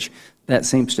Page. That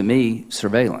seems to me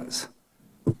surveillance.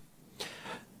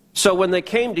 So when they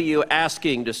came to you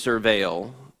asking to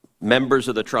surveil members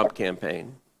of the Trump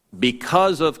campaign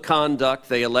because of conduct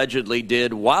they allegedly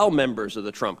did while members of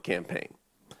the Trump campaign,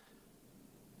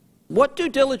 what due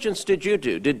diligence did you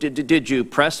do? Did you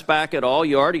press back at all?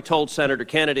 You already told Senator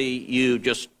Kennedy you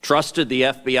just trusted the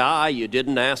FBI. You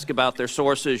didn't ask about their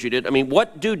sources. I mean,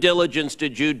 what due diligence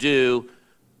did you do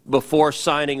before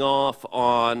signing off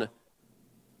on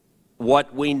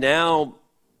what we now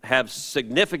have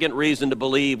significant reason to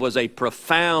believe was a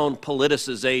profound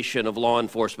politicization of law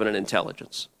enforcement and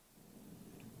intelligence?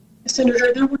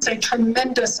 Senator, there was a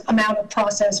tremendous amount of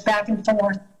process back and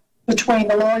forth between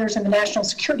the lawyers in the National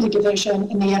Security Division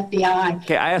and the FBI.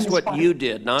 Okay, I asked what you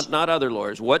did, not other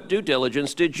lawyers. What due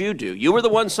diligence did you do? You were the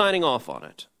one signing off on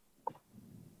it.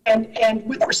 And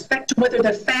with respect to whether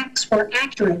the facts were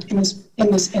accurate in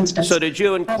this instance. So did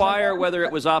you inquire whether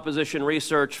it was opposition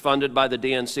research funded by the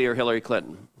DNC or Hillary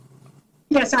Clinton?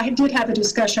 Yes, I did have a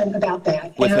discussion about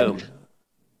that. With whom?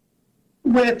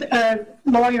 With a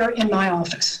lawyer in my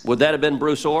office. Would that have been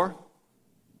Bruce Orr?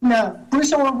 No,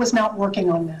 Bruce Orr was not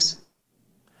working on this.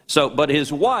 So, but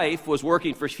his wife was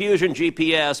working for Fusion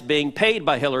GPS, being paid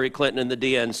by Hillary Clinton and the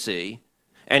DNC,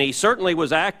 and he certainly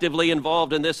was actively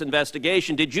involved in this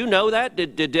investigation. Did you know that?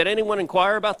 Did anyone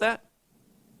inquire about that?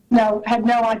 No, had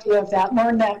no idea of that.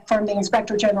 Learned that from the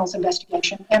Inspector General's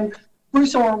investigation. And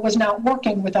Bruce Orr was not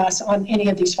working with us on any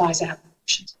of these FISA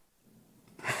applications.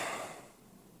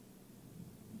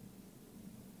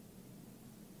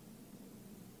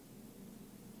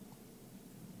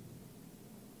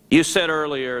 You said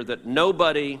earlier that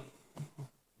nobody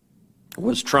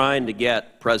was trying to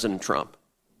get President Trump.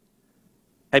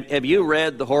 Have you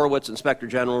read the Horowitz Inspector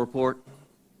General report?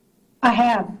 I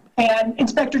have. And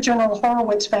Inspector General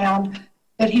Horowitz found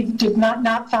that he did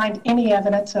not find any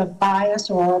evidence of bias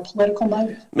or political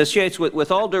motive. Ms. Yates, with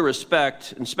all due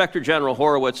respect, Inspector General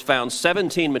Horowitz found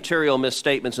 17 material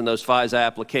misstatements in those FISA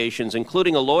applications,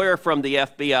 including a lawyer from the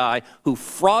FBI who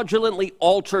fraudulently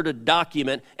altered a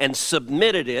document and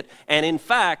submitted it, and in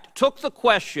fact took the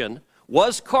question,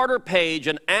 was Carter Page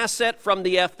an asset from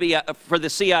the FBI for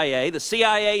the CIA? The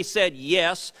CIA said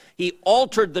yes. He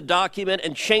altered the document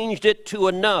and changed it to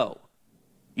a no.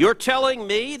 You're telling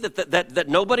me that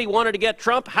nobody wanted to get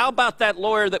Trump? How about that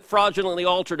lawyer that fraudulently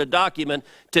altered a document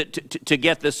to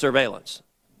get this surveillance?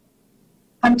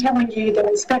 I'm telling you that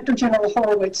Inspector General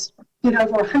Horowitz did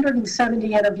over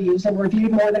 170 interviews and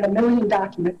reviewed more than 1 million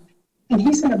documents. And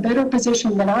he's in a better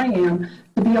position than I am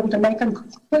to be able to make a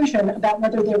conclusion about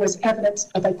whether there was evidence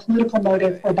of a political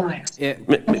motive or bias.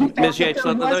 Ms. Yates,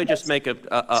 let me just make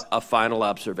a final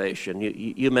observation.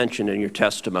 You mentioned in your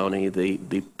testimony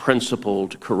the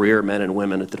principled career men and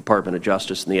women at the Department of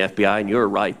Justice and the FBI, and you're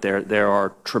right. There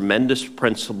are tremendous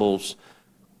principles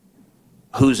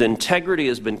whose integrity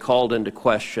has been called into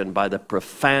question by the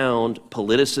profound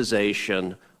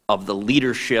politicization of the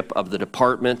leadership of the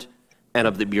department and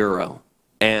of the Bureau,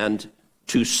 and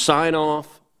to sign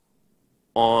off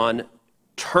on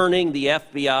turning the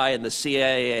FBI and the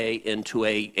CIA into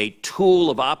a tool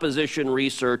of opposition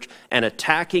research and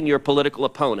attacking your political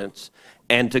opponents,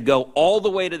 and to go all the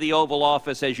way to the Oval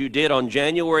Office as you did on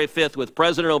January 5th with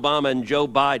President Obama and Joe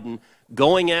Biden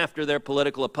going after their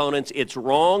political opponents, it's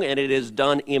wrong, and it has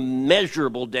done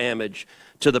immeasurable damage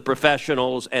to the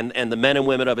professionals and the men and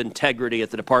women of integrity at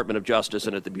the Department of Justice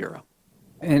and at the Bureau.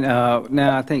 And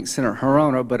now I think Senator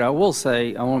Hirono, but I will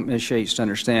say, I want Ms. Yates to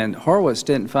understand, Horowitz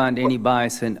didn't find any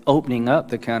bias in opening up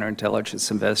the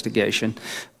counterintelligence investigation,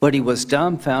 but he was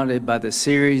dumbfounded by the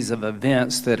series of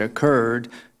events that occurred,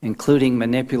 including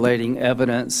manipulating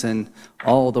evidence and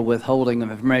all the withholding of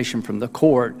information from the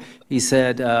court. He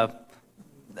said,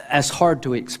 that's hard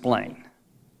to explain.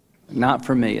 Not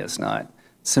for me, it's not.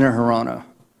 Senator Hirono.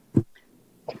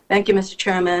 Thank you, Mr.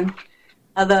 Chairman.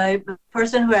 The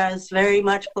person who has very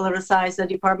much politicized the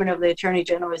Department of the Attorney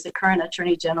General is the current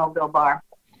Attorney General, Bill Barr.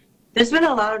 There's been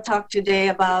a lot of talk today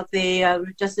about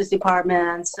the Justice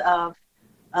Department's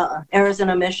errors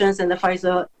and omissions in the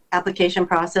FISA application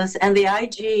process, and the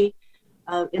IG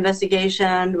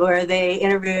investigation where they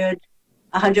interviewed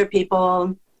 100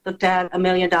 people, looked at 1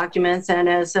 million documents, and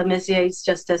as Ms. Yates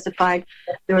just testified,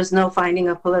 there was no finding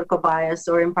of political bias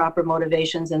or improper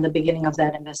motivations in the beginning of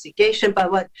that investigation.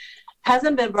 But what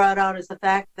hasn't been brought out is the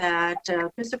fact that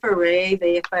Christopher Wray,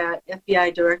 the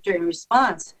FBI director, in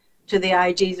response to the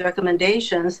IG's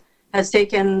recommendations, has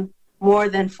taken more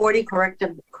than 40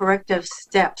 corrective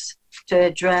steps to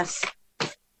address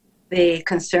the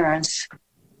concerns.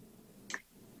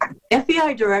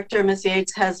 FBI Director Ms.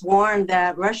 Yates has warned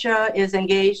that Russia is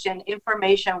engaged in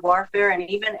information warfare, and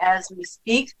even as we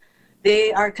speak,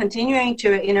 they are continuing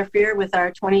to interfere with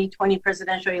our 2020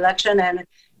 presidential election. And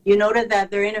you noted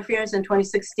that their interference in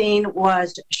 2016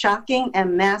 was shocking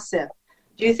and massive.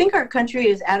 Do you think our country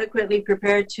is adequately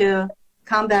prepared to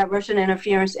combat Russian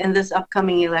interference in this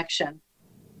upcoming election?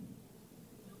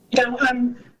 You know,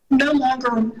 I'm no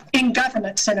longer in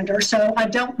government, Senator, so I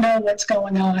don't know what's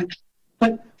going on.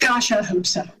 But gosh, I hope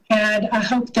so. And I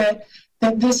hope that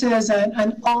this is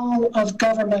an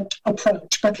all-of-government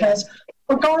approach, because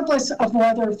regardless of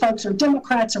whether folks are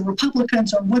Democrats or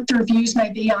Republicans or what their views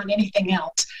may be on anything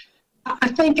else, I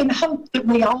think and hope that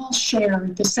we all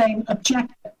share the same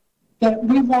objective, that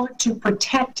we want to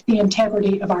protect the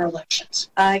integrity of our elections.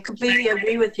 I completely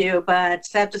agree with you, but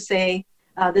sad to say,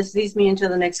 this leads me into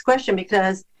the next question,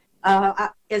 because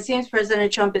it seems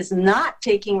President Trump is not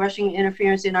taking Russian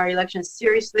interference in our elections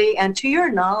seriously. And to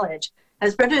your knowledge,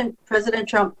 has President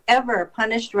Trump ever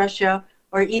punished Russia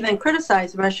or even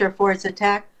criticized Russia for its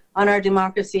attack on our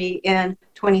democracy in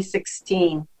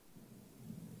 2016?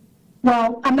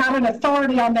 Well, I'm not an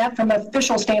authority on that from an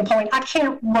official standpoint. I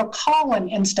can't recall an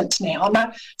instance now. I'm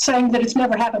not saying that it's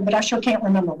never happened, but I sure can't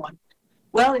remember one.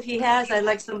 Well, if he has, I'd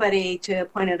like somebody to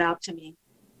point it out to me.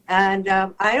 And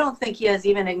I don't think he has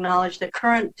even acknowledged the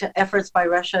current efforts by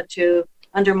Russia to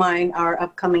undermine our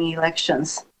upcoming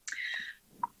elections.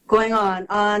 Going on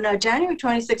January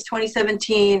 26,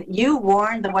 2017, you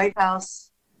warned the White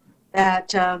House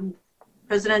that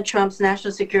President Trump's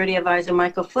National Security Advisor,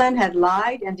 Michael Flynn, had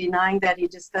lied and denying that he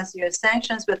discussed U.S.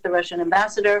 sanctions with the Russian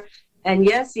ambassador. And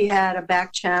yes, he had a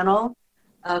back channel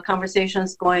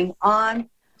conversations going on.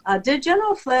 Did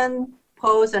General Flynn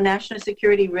pose a national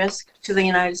security risk to the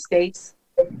United States?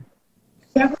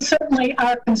 That was certainly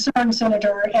our concern,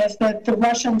 Senator, as that the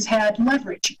Russians had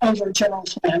leverage over General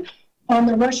Flynn, and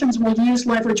the Russians will use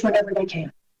leverage whenever they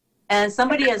can. And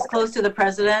somebody as close to the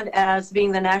president as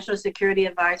being the national security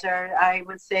advisor, I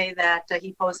would say that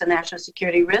he posed a national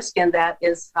security risk, and that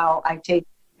is how I take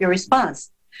your response.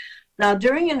 Now,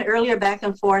 during an earlier back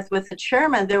and forth with the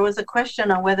chairman, there was a question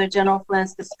on whether General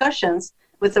Flynn's discussions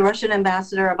with the Russian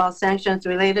ambassador about sanctions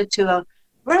related to a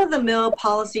run-of-the-mill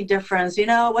policy difference. You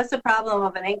know, what's the problem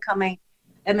of an incoming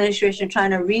administration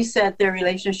trying to reset their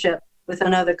relationship with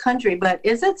another country? But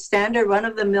is it standard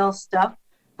run-of-the-mill stuff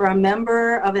for a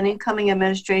member of an incoming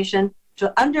administration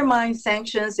to undermine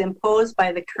sanctions imposed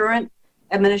by the current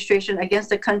administration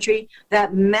against a country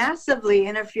that massively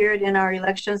interfered in our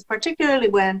elections, particularly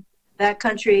when that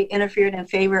country interfered in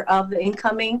favor of the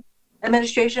incoming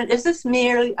administration? Is this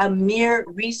merely a mere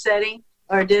resetting,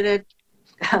 or did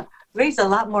it raise a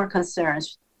lot more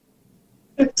concerns?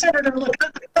 Senator, look, I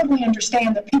totally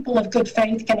understand that people of good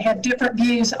faith can have different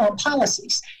views on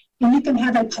policies, and you can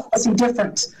have a policy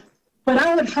difference. But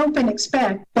I would hope and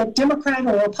expect that Democrat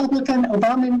or Republican,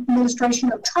 Obama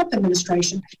administration or Trump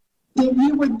administration that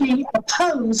you would be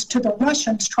opposed to the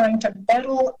Russians trying to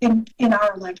meddle in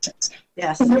our elections.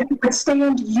 Yes. And that we would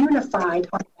stand unified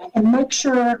on that and make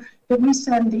sure that we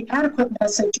send the adequate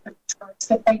message of trust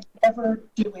that they never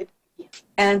do it again.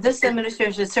 And this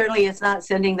administration certainly is not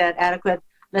sending that adequate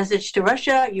message to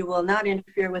Russia. You will not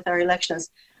interfere with our elections.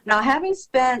 Now, having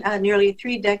spent nearly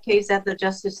 3 decades at the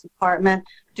Justice Department,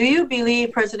 do you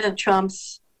believe President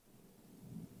Trump's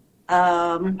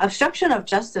obstruction of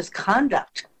justice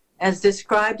conduct, as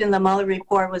described in the Mueller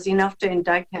report, was enough to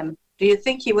indict him? Do you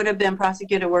think he would have been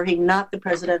prosecuted were he not the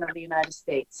President of the United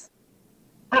States?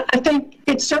 I think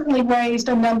it certainly raised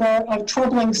a number of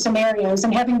troubling scenarios.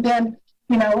 And having been,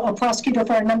 a prosecutor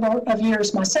for a number of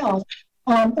years myself,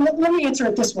 let me answer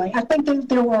it this way. I think that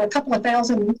there were a couple of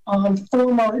thousand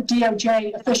former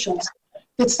DOJ officials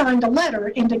that signed a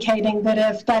letter indicating that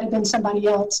if that had been somebody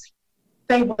else,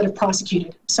 they would have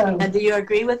prosecuted. So, and do you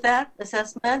agree with that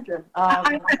assessment?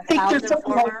 I think there's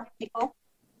former people.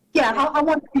 Yeah, I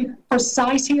want to be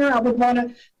precise here. I would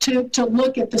want to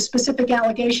look at the specific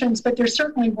allegations, but there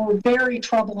certainly were very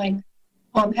troubling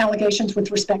allegations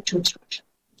with respect to obstruction.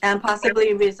 And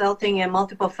possibly resulting in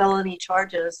multiple felony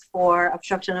charges for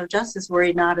obstruction of justice were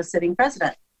he not a sitting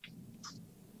president.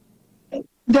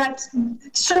 That's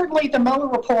certainly the Mueller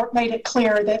report made it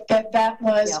clear that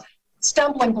was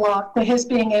stumbling block to his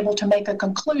being able to make a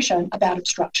conclusion about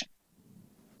obstruction.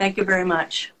 Thank you very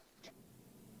much.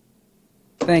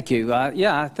 Thank you.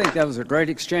 I think that was a great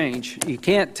exchange. You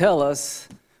can't tell us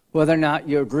whether or not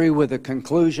you agree with the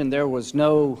conclusion there was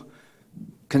no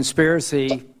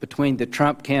conspiracy between the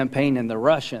Trump campaign and the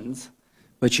Russians,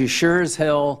 but you sure as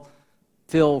hell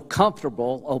feel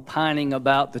comfortable opining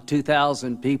about the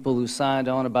 2,000 people who signed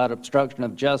on about obstruction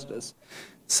of justice.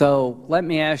 So let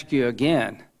me ask you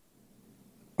again,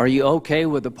 are you okay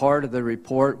with the part of the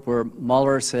report where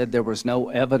Mueller said there was no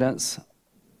evidence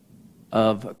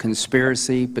of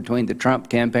conspiracy between the Trump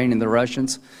campaign and the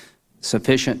Russians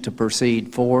sufficient to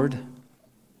proceed forward?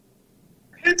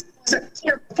 Perhaps it wasn't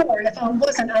clear before. If I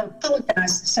wasn't, I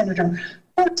apologize, Senator.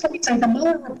 First, let me say the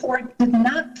Mueller report did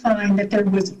not find that there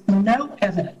was no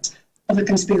evidence of a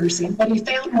conspiracy. What he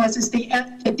found was the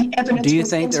evidence. Do you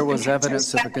think there was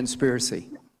evidence of a conspiracy?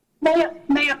 May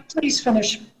I please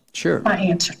finish my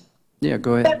answer? Yeah,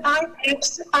 go ahead. But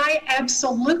I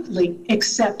absolutely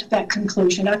accept that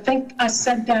conclusion. I think I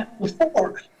said that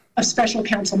before of Special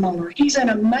Counsel Mueller. He's in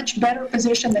a much better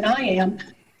position than I am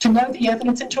to know the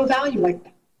evidence and to evaluate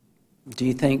them. Do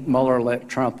you think Mueller let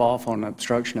Trump off on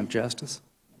obstruction of justice?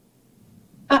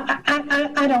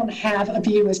 I don't have a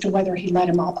view as to whether he let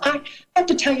him off. I have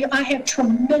to tell you, I have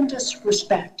tremendous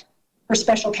respect for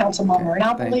Special Counsel Mueller, and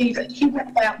I believe that he went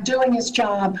about doing his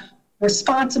job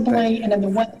responsibly and in the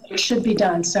way that it should be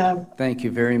done. So thank you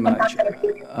very much.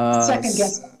 Second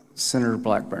guess. Senator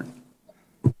Blackburn.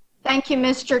 Thank you,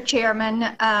 Mr. Chairman.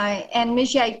 And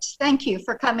Ms. Yates, thank you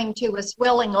for coming to us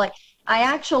willingly. I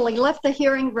actually left the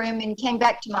hearing room and came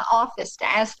back to my office to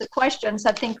ask the questions.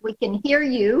 I think we can hear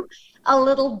you a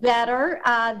little better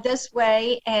this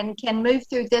way and can move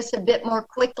through this a bit more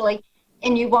quickly,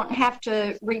 and you won't have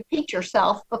to repeat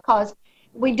yourself because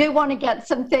we do want to get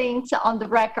some things on the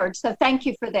record. So thank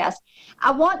you for this.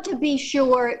 I want to be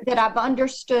sure that I've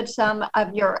understood some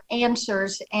of your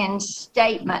answers and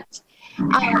statements.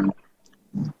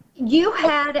 You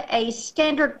had a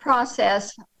standard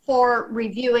process for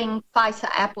reviewing FISA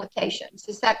applications.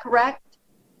 Is that correct?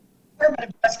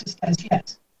 Department of Justice does,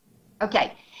 yes.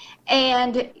 Okay.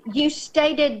 And you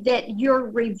stated that your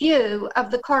review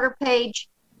of the Carter Page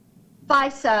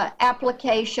FISA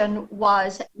application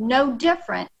was no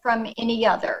different from any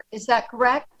other. Is that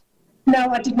correct? No,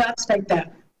 I did not state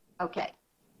that. Okay.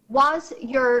 Was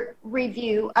your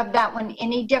review of that one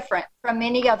any different from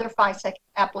any other FISA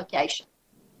application?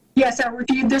 Yes, I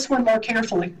reviewed this one more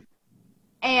carefully.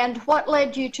 And what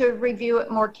led you to review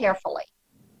it more carefully?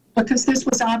 Because this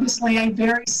was obviously a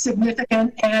very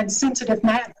significant and sensitive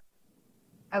matter.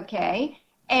 Okay.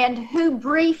 And who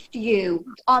briefed you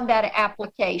on that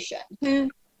application?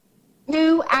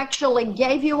 Who actually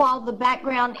gave you all the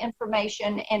background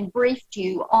information and briefed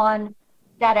you on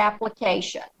that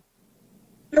application?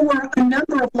 There were a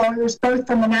number of lawyers, both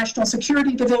from the National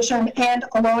Security Division and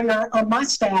a lawyer on my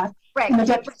staff in the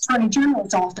Deputy Attorney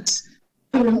General's office,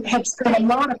 who had spent a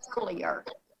lot of earlier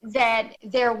that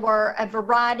there were a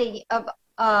variety of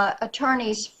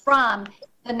attorneys from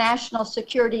the National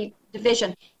Security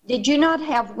Division. Did you not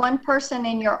have one person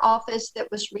in your office that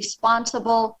was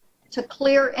responsible to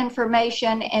clear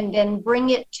information and then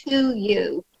bring it to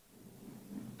you?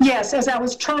 Yes, as I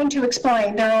was trying to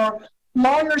explain, there are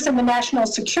lawyers in the National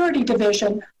Security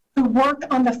Division who work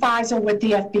on the FISA with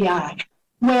the FBI.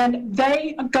 When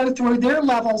they go through their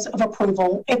levels of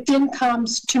approval, it then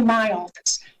comes to my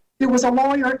office. There was a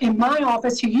lawyer in my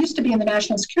office who used to be in the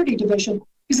National Security Division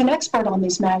who's an expert on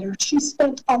these matters. She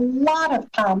spent a lot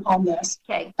of time on this.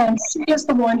 Okay. And she is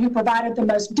the one who provided the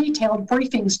most detailed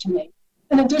briefings to me,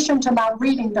 in addition to my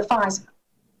reading the FISA.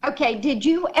 Okay, did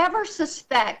you ever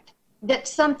suspect that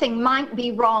something might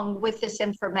be wrong with this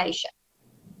information?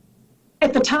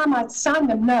 At the time I signed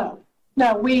them, no.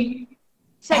 No,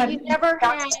 So you never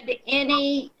had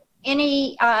any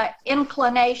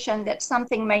inclination that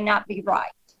something may not be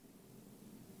right?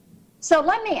 So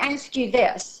let me ask you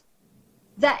this.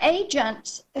 The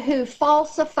agents who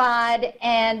falsified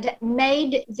and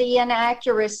made the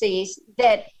inaccuracies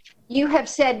that you have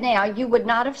said now, you would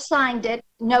not have signed it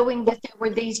knowing that there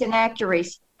were these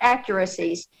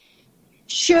inaccuracies.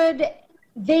 Should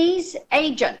these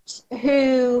agents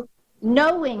who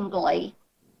knowingly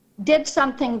did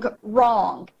something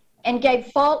wrong and gave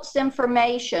false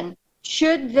information,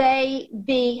 should they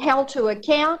be held to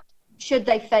account? Should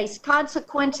they face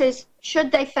consequences?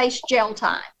 Should they face jail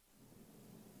time?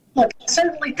 Look, I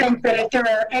certainly think that if there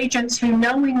are agents who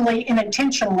knowingly and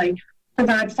intentionally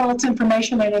provide false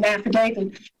information in an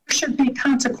affidavit, there should be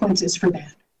consequences for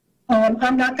that.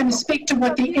 I'm not going to speak to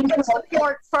what the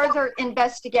support further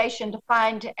investigation to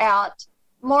find out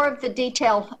more of the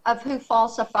detail of who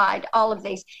falsified all of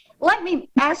these. Let me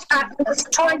ask you. I was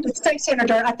trying to say,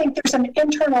 Senator, I think there's an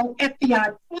internal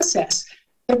FBI process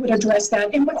that would address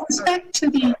that. And with respect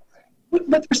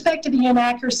to the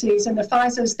inaccuracies and the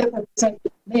FISAs that were presented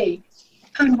to me,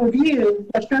 on review,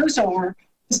 what those are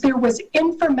is there was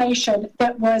information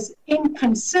that was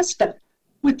inconsistent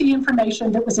with the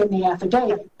information that was in the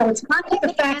affidavit. So it's not that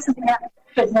the facts in the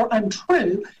affidavit were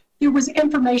untrue. There was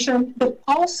information that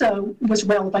also was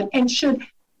relevant and should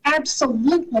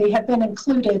absolutely have been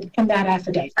included in that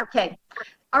affidavit. Okay.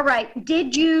 All right.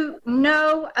 Did you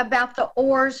know about the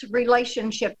Orr's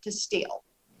relationship to Steele?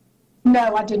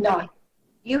 No, I did not.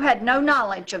 You had no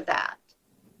knowledge of that?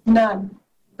 None.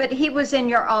 But he was in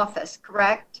your office,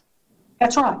 correct?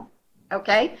 That's right.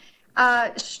 Okay.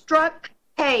 Strzok,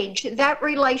 Page, that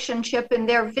relationship and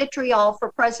their vitriol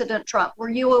for President Trump, were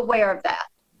you aware of that?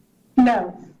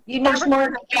 No. You never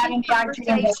heard any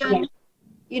conversation?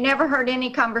 You never heard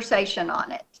any conversation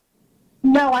on it?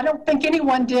 No, I don't think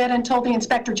anyone did until the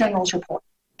Inspector General's report.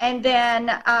 And then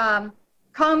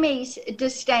Comey's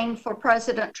disdain for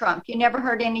President Trump, you never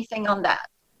heard anything on that?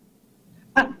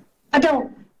 I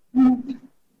don't.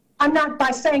 I'm not,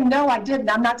 by saying no, I didn't.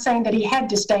 I'm not saying that he had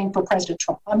disdain for President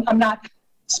Trump. I'm not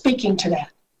speaking to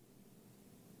that.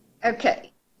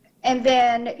 Okay. And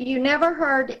then you never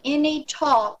heard any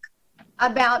talk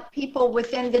about people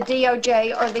within the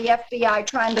DOJ or the FBI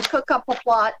trying to cook up a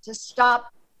plot to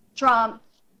stop Trump,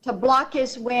 to block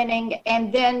his winning,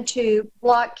 and then to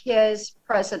block his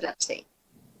presidency?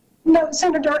 No,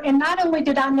 Senator, and not only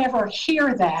did I never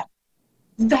hear that,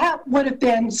 that would have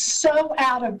been so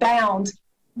out of bounds,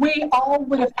 we all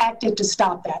would have acted to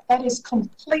stop that. That is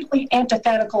completely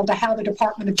antithetical to how the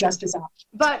Department of Justice operates.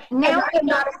 But now we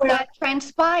know that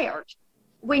transpired.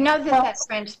 We know that that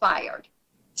transpired.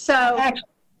 So, actually,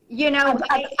 you know,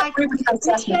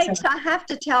 I have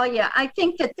to tell you, I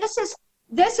think that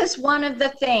this is one of the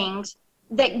things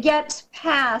that gets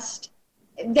past,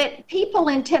 that people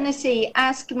in Tennessee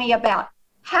ask me about.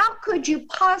 How could you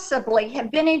possibly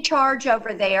have been in charge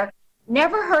over there,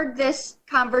 never heard this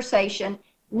conversation,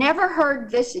 never heard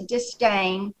this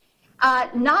disdain,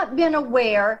 not been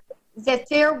aware that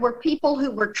there were people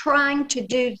who were trying to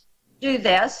do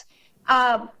this?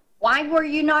 Why were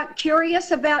you not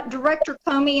curious about Director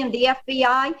Comey and the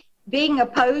FBI being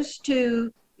opposed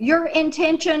to your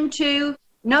intention to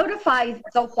notify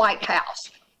the White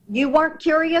House? You weren't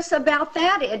curious about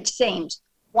that, it seems.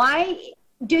 Why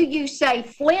do you say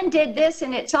Flynn did this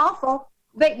and it's awful,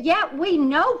 but yet we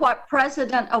know what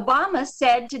President Obama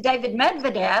said to David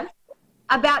Medvedev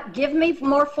about give me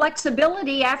more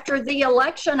flexibility after the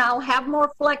election, I'll have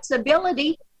more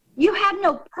flexibility. You had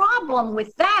no problem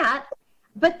with that,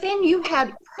 but then you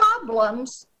had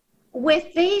problems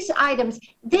with these items.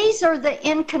 These are the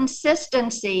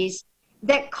inconsistencies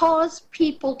that cause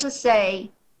people to say,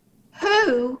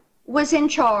 who was in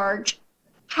charge?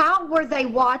 How were they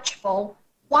watchful?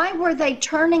 Why were they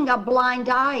turning a blind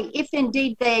eye, if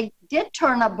indeed they did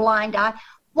turn a blind eye?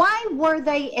 Why were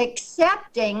they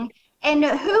accepting, and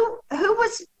who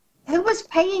was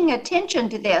paying attention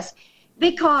to this?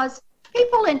 Because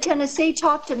people in Tennessee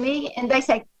talk to me and they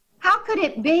say, how could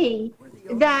it be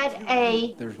that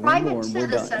a private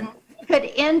citizen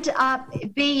could end up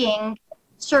being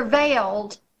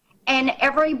surveilled and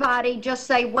everybody just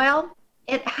say, well,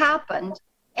 it happened?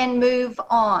 and move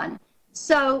on.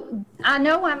 So I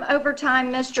know I'm over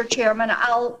time, Mr. Chairman.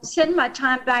 I'll send my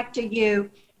time back to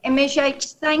you. And Ms.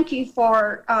 Yates, thank you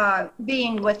for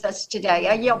being with us today.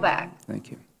 I yield back.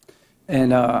 Thank you.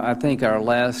 And I think our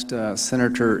last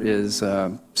senator is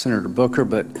Senator Booker,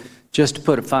 but just to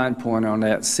put a fine point on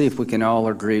that, see if we can all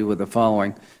agree with the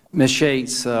following. Ms.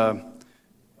 Yates,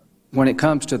 when it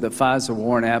comes to the FISA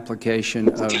warrant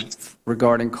application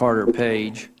regarding Carter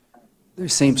Page, there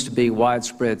seems to be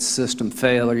widespread system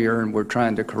failure, and we're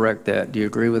trying to correct that. Do you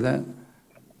agree with that?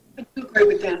 I do agree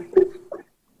with that.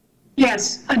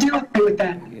 Yes, I do agree with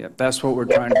that. Yeah, that's what we're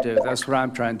trying to do. That's what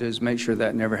I'm trying to do, is make sure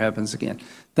that never happens again.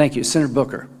 Thank you. Senator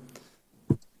Booker.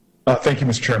 Thank you,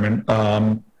 Mr.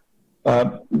 Chairman.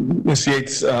 Ms.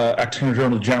 Yates, Acting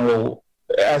Attorney General,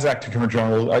 as Acting Attorney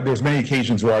General, there's many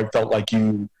occasions where I felt like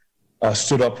you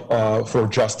stood up for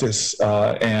justice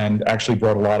and actually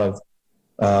brought a lot of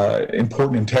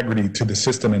important integrity to the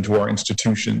system and to our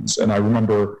institutions. And I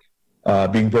remember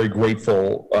being very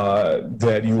grateful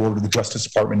that you ordered the Justice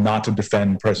Department not to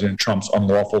defend President Trump's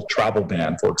unlawful travel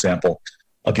ban, for example,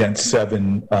 against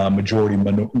 7 majority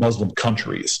Muslim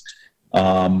countries.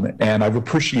 And I've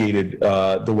appreciated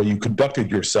the way you conducted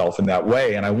yourself in that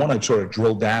way. And I want to sort of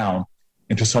drill down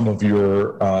into some of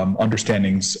your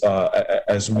understandings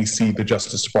as we see the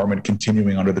Justice Department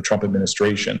continuing under the Trump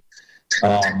administration.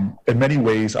 In many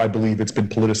ways, I believe it's been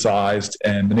politicized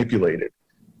and manipulated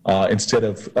instead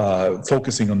of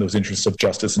focusing on those interests of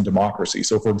justice and democracy.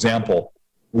 So, for example,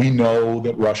 we know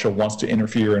that Russia wants to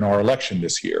interfere in our election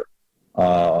this year.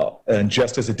 And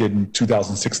just as it did in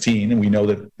 2016, and we know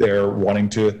that they're wanting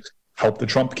to help the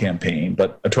Trump campaign,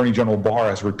 but Attorney General Barr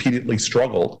has repeatedly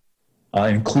struggled,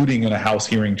 including in a House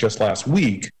hearing just last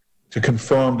week, to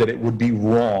confirm that it would be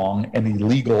wrong and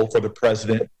illegal for the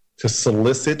president to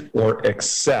solicit or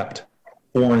accept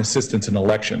foreign assistance in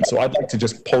elections. So I'd like to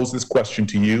just pose this question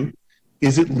to you.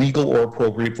 Is it legal or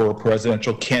appropriate for a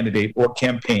presidential candidate or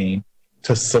campaign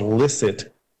to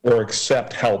solicit or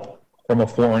accept help from a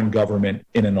foreign government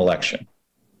in an election?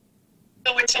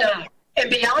 No, it's not. And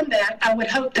beyond that, I would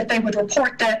hope that they would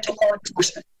report that to law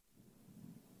enforcement.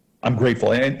 I'm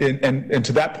grateful. And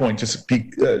to that point, just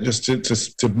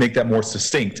to make that more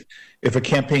succinct, if a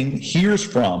campaign hears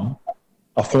from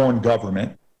a foreign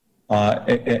government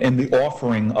and the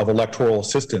offering of electoral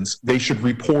assistance, they should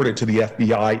report it to the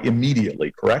FBI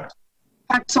immediately, correct?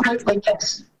 Absolutely,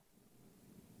 yes.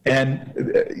 And,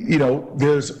 you know,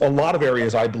 there's a lot of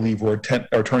areas, I believe, where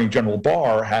Attorney General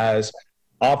Barr has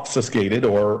obfuscated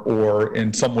or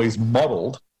in some ways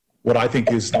muddled what I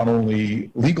think is not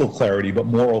only legal clarity, but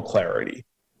moral clarity.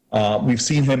 We've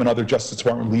seen him and other Justice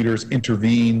Department leaders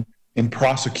intervene in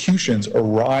prosecutions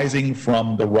arising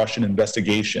from the Russian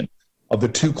investigation of the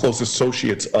 2 close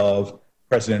associates of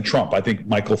President Trump. I think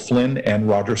Michael Flynn and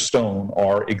Roger Stone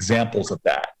are examples of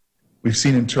that. We've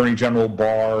seen Attorney General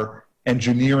Barr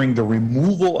engineering the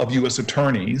removal of U.S.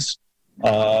 attorneys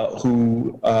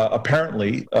who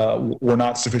apparently were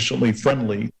not sufficiently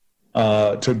friendly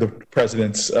to the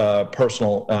president's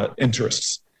personal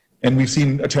interests. And we've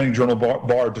seen Attorney General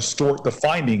Barr distort the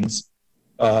findings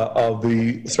of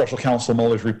the special counsel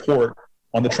Mueller's report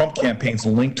on the Trump campaign's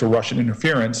link to Russian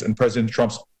interference and President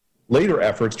Trump's later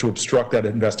efforts to obstruct that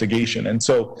investigation. And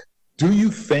so do you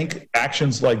think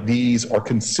actions like these are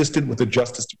consistent with the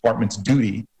Justice Department's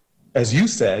duty, as you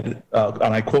said, and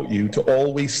I quote you, to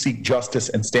always seek justice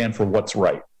and stand for what's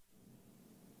right?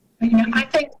 You know, I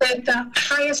think that the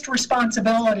highest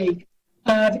responsibility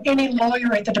of any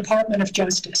lawyer at the Department of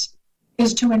Justice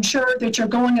is to ensure that you're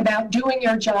going about doing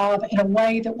your job in a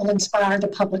way that will inspire the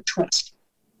public trust.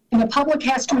 And the public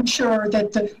has to ensure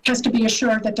that be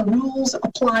assured that the rules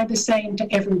apply the same to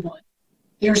everyone.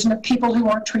 There's no people who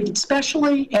aren't treated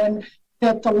specially, and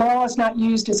that the law is not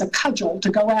used as a cudgel to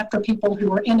go after people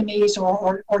who are enemies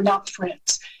or not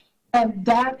friends. And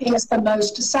that is the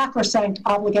most sacrosanct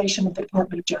obligation of the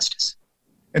Department of Justice.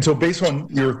 And so based on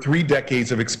your 3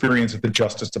 decades of experience at the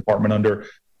Justice Department under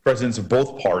presidents of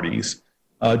both parties,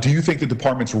 do you think the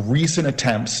department's recent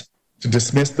attempts to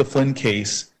dismiss the Flynn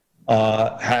case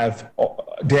have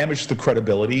damaged the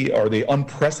credibility? Are they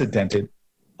unprecedented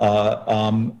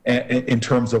in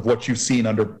terms of what you've seen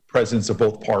under presidents of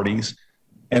both parties?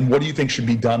 And what do you think should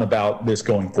be done about this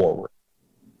going forward?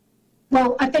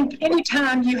 Well, I think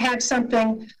anytime you have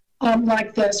something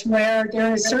like this, where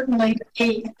there is certainly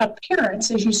a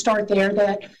appearance as you start there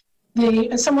that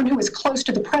someone who is close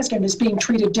to the president is being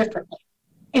treated differently.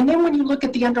 And then when you look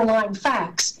at the underlying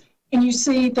facts and you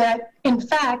see that, in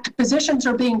fact, positions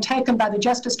are being taken by the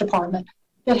Justice Department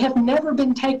that have never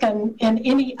been taken in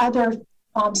any other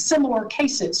similar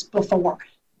cases before,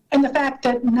 and the fact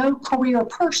that no career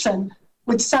person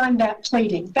would sign that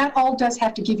pleading. That all does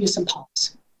have to give you some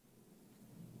pause.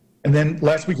 And then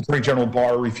last week, Attorney General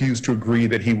Barr refused to agree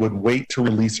that he would wait to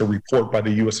release a report by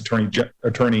the U.S. Attorney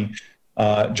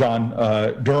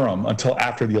John Durham until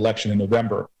after the election in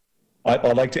November.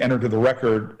 I'd like to enter to the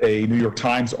record a New York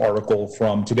Times article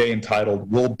from today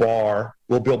entitled, Will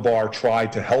Bill Barr Try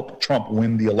to Help Trump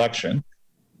Win the Election?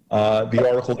 The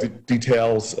article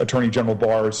details Attorney General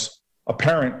Barr's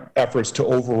apparent efforts to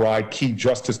override key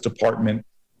Justice Department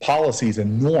policies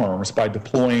and norms by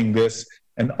deploying this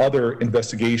and other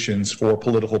investigations for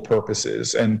political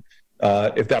purposes. And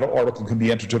if that article can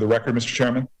be entered to the record, Mr.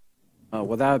 Chairman?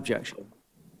 Without objection.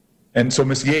 And so,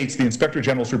 Ms. Yates, the Inspector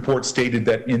General's report stated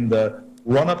that in the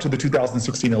run-up to the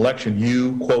 2016 election,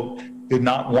 you, quote, did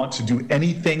not want to do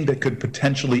anything that could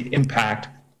potentially impact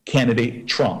candidate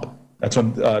Trump. That's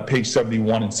on page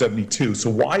 71 and 72. So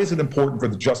why is it important for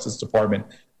the Justice Department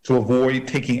to avoid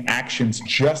taking actions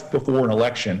just before an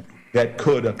election that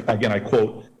could, again, I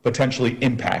quote, potentially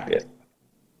impact it?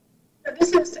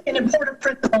 This is an important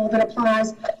principle that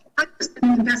applies not just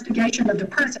in the investigation of the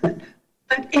president,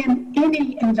 but in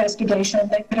any investigation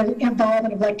that could involve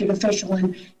an elected official.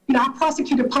 And, you know, I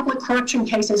prosecuted public corruption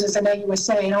cases as an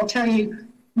AUSA, and I'll tell you,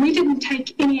 we didn't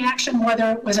take any action,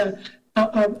 whether it was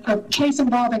a case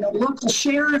involving a local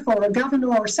sheriff or a governor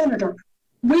or a senator.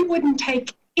 We wouldn't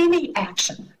take any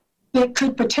action that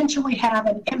could potentially have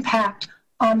an impact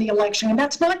on the election. And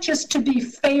that's not just to be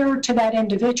fair to that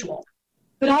individual,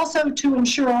 but also to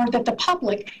ensure that the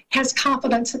public has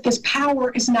confidence that this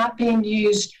power is not being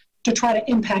used to try to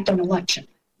impact an election.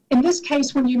 In this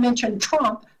case, when you mentioned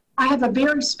Trump, I have a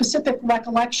very specific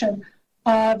recollection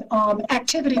of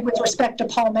activity with respect to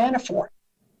Paul Manafort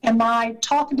and my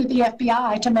talking to the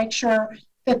FBI to make sure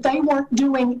that they weren't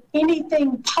doing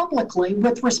anything publicly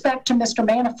with respect to Mr.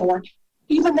 Manafort,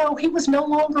 even though he was no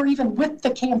longer even with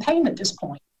the campaign at this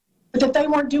point, but that they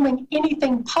weren't doing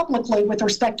anything publicly with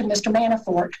respect to Mr.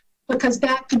 Manafort, because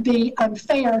that could be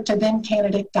unfair to then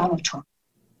candidate Donald Trump.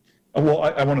 Well,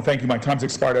 I want to thank you. My time's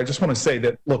expired. I just want to say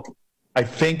that, look, I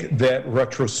think that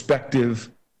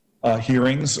retrospective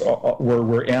hearings where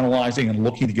we're analyzing and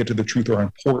looking to get to the truth are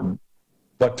important,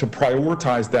 but to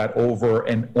prioritize that over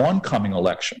an oncoming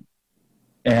election,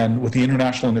 and with the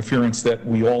international interference that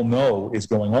we all know is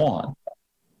going on,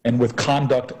 and with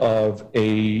conduct of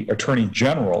a attorney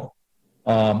general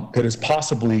that is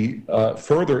possibly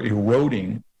further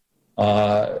eroding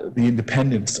the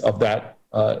independence of that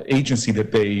agency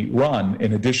that they run,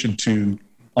 in addition to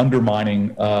undermining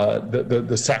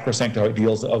the sacrosanct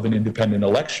ideals of an independent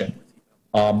election.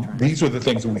 These are the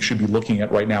things that we should be looking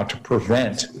at right now to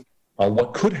prevent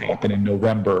what could happen in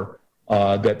November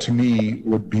that to me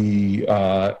would be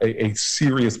a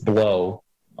serious blow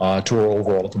to our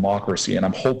overall democracy. And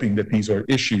I'm hoping that these are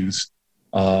issues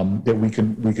that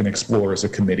we can explore as a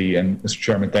committee. And Mr.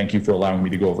 Chairman, thank you for allowing me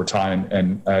to go over time.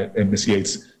 And Ms.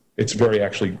 Yates, it's very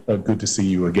actually good to see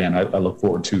you again. I look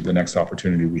forward to the next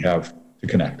opportunity we have to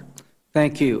connect.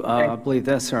 Thank you. I believe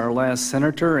that's our last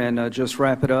senator. And just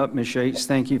wrap it up, Ms. Yates,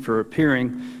 thank you for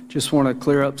appearing. Just want to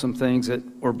clear up some things that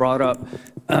were brought up.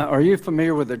 Are you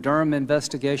familiar with the Durham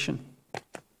investigation?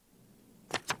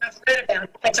 I've read about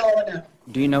it. That's all I know.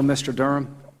 Do you know Mr.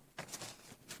 Durham?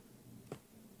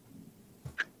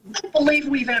 I don't believe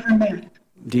we've ever met.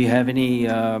 Do you have any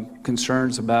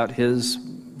concerns about his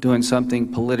doing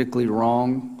something politically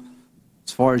wrong?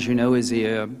 As far as you know, is he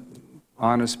an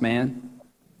honest man?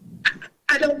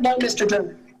 I don't know Mr.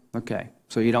 Durham. Okay,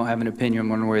 so you don't have an opinion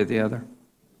one way or the other?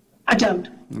 I don't.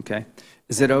 Okay.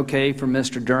 Is it okay for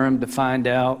Mr. Durham to find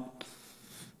out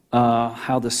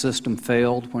how the system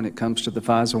failed when it comes to the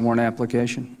FISA warrant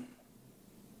application?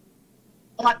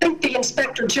 Well, I think the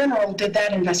Inspector General did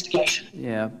that investigation.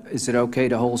 Yeah. Is it okay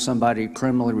to hold somebody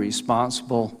criminally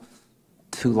responsible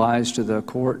who lies to the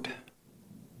court?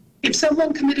 If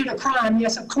someone committed a crime,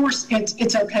 yes, of course,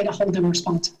 it's okay to hold them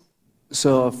responsible.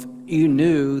 So if you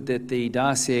knew that the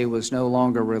dossier was no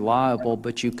longer reliable,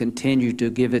 but you continued to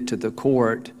give it to the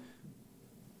court,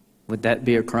 would that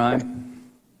be a crime?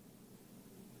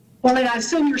 Well, and I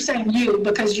assume you're saying you,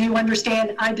 because you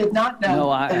understand I did not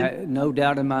know. No, no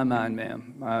doubt in my mind,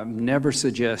 ma'am. I've never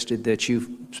suggested that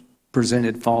you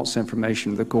presented false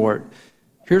information to the court.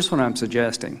 Here's what I'm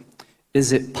suggesting.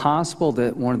 Is it possible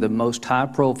that one of the most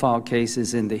high-profile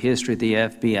cases in the history of the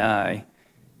FBI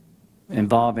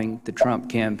involving the Trump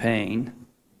campaign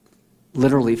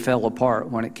literally fell apart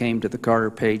when it came to the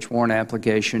Carter Page warrant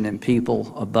application and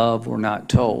people above were not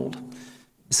told?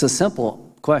 It's a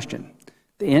simple question.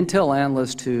 The intel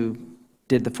analyst who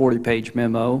did the 40-page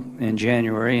memo in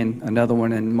January and another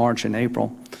one in March and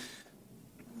April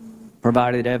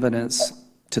provided evidence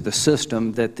to the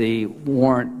system that the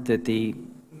warrant, that the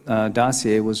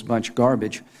dossier was a bunch of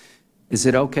garbage. Is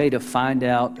it okay to find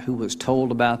out who was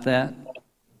told about that?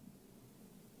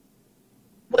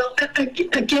 Well,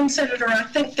 again, Senator, I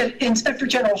think that Inspector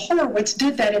General Horowitz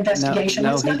did that investigation.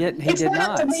 No, he didn't. He did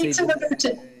not.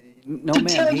 No,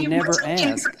 ma'am, he never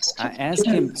asked. I asked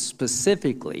him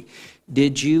specifically,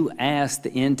 did you ask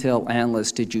the intel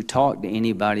analyst, did you talk to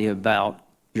anybody about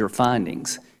your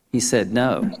findings? He said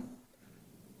no,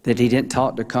 that he didn't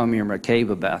talk to Comey or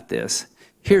McCabe about this.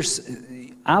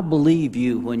 I believe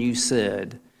you when you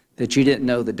said that you didn't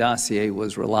know the dossier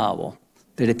was reliable,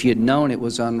 that if you had known it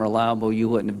was unreliable, you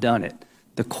wouldn't have done it.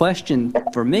 The question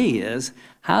for me is,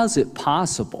 how is it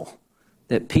possible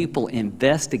that people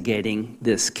investigating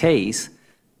this case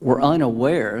were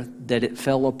unaware that it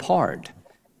fell apart?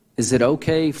 Is it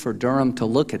okay for Durham to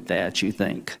look at that, you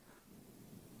think?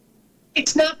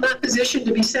 It's not my position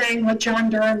to be saying what John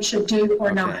Durham should do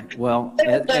or not. Well,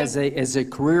 as a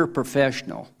career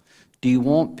professional, do you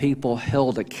want people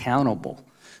held accountable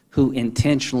who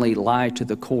intentionally lie to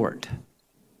the court?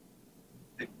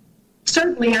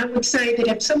 Certainly, I would say that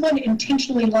if someone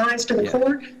intentionally lies to the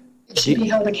court, it should be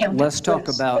held accountable. Let's talk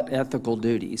about ethical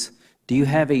duties. Do you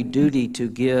have a duty to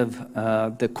give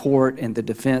the court and the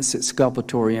defense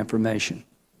exculpatory information?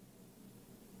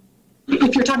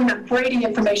 If you're talking about Brady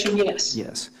information, yes.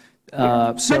 Yes.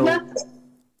 Are you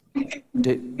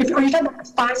talking about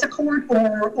a FISA court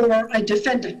or a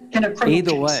defendant in a criminal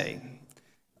either case? Way.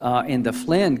 In the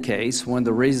Flynn case, one of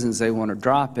the reasons they want to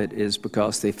drop it is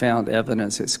because they found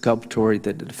evidence exculpatory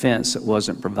that the defense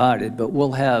wasn't provided, but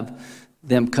we'll have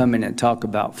them come in and talk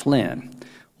about Flynn.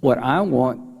 What I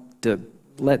want to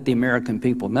let the American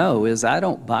people know is I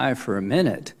don't buy for a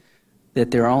minute that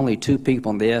there are only 2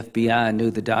 people in the FBI knew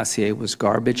the dossier was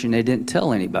garbage and they didn't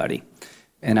tell anybody.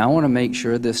 And I want to make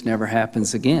sure this never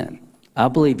happens again. I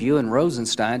believe you and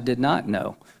Rosenstein did not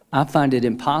know. I find it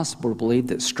impossible to believe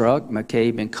that Strzok,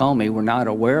 McCabe, and Comey were not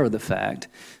aware of the fact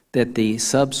that the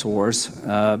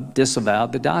subsource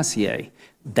disavowed the dossier.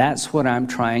 That's what I'm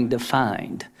trying to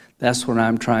find. That's what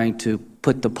I'm trying to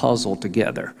put the puzzle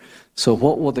together. So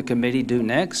what will the committee do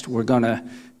next? We're going to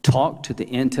talk to the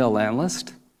intel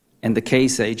analyst and the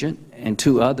case agent and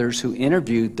 2 others who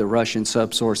interviewed the Russian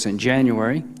subsource in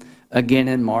January, again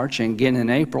in March, and again in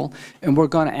April, and we're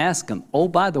going to ask them, oh,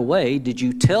 by the way, did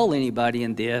you tell anybody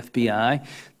in the FBI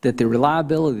that the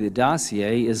reliability of the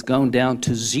dossier is going down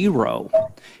to 0?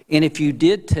 And if you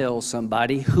did tell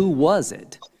somebody, who was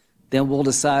it? Then we'll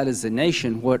decide as a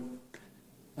nation what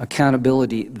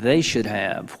accountability they should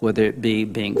have, whether it be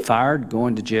being fired,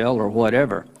 going to jail, or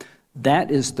whatever.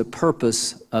 That is the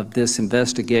purpose of this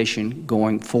investigation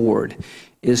going forward,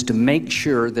 is to make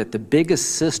sure that the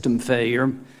biggest system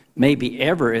failure maybe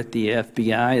ever at the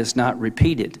FBI is not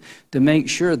repeated, to make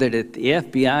sure that if the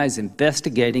FBI is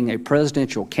investigating a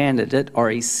presidential candidate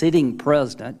or a sitting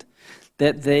president,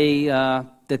 that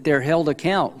they're held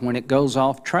account when it goes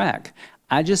off track.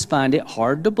 I just find it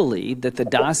hard to believe that the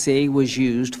dossier was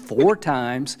used 4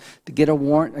 times to get a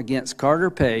warrant against Carter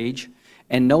Page,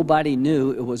 and nobody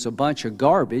knew it was a bunch of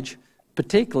garbage,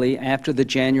 particularly after the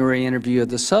January interview of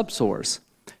the subsource.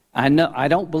 I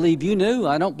don't believe you knew.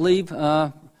 I don't believe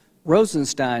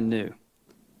Rosenstein knew.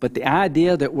 But the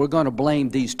idea that we're going to blame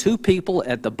these 2 people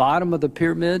at the bottom of the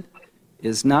pyramid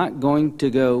is not going to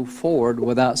go forward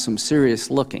without some serious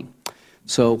looking.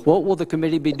 So what will the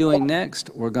committee be doing next?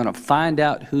 We're going to find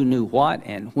out who knew what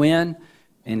and when,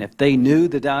 and if they knew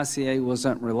the dossier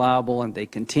wasn't reliable and they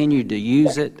continued to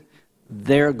use it,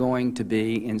 they're going to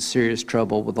be in serious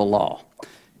trouble with the law.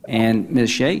 And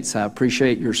Ms. Yates, I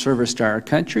appreciate your service to our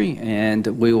country, and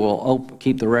we will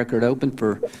keep the record open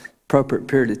for appropriate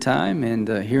period of time, and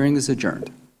the hearing is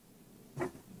adjourned.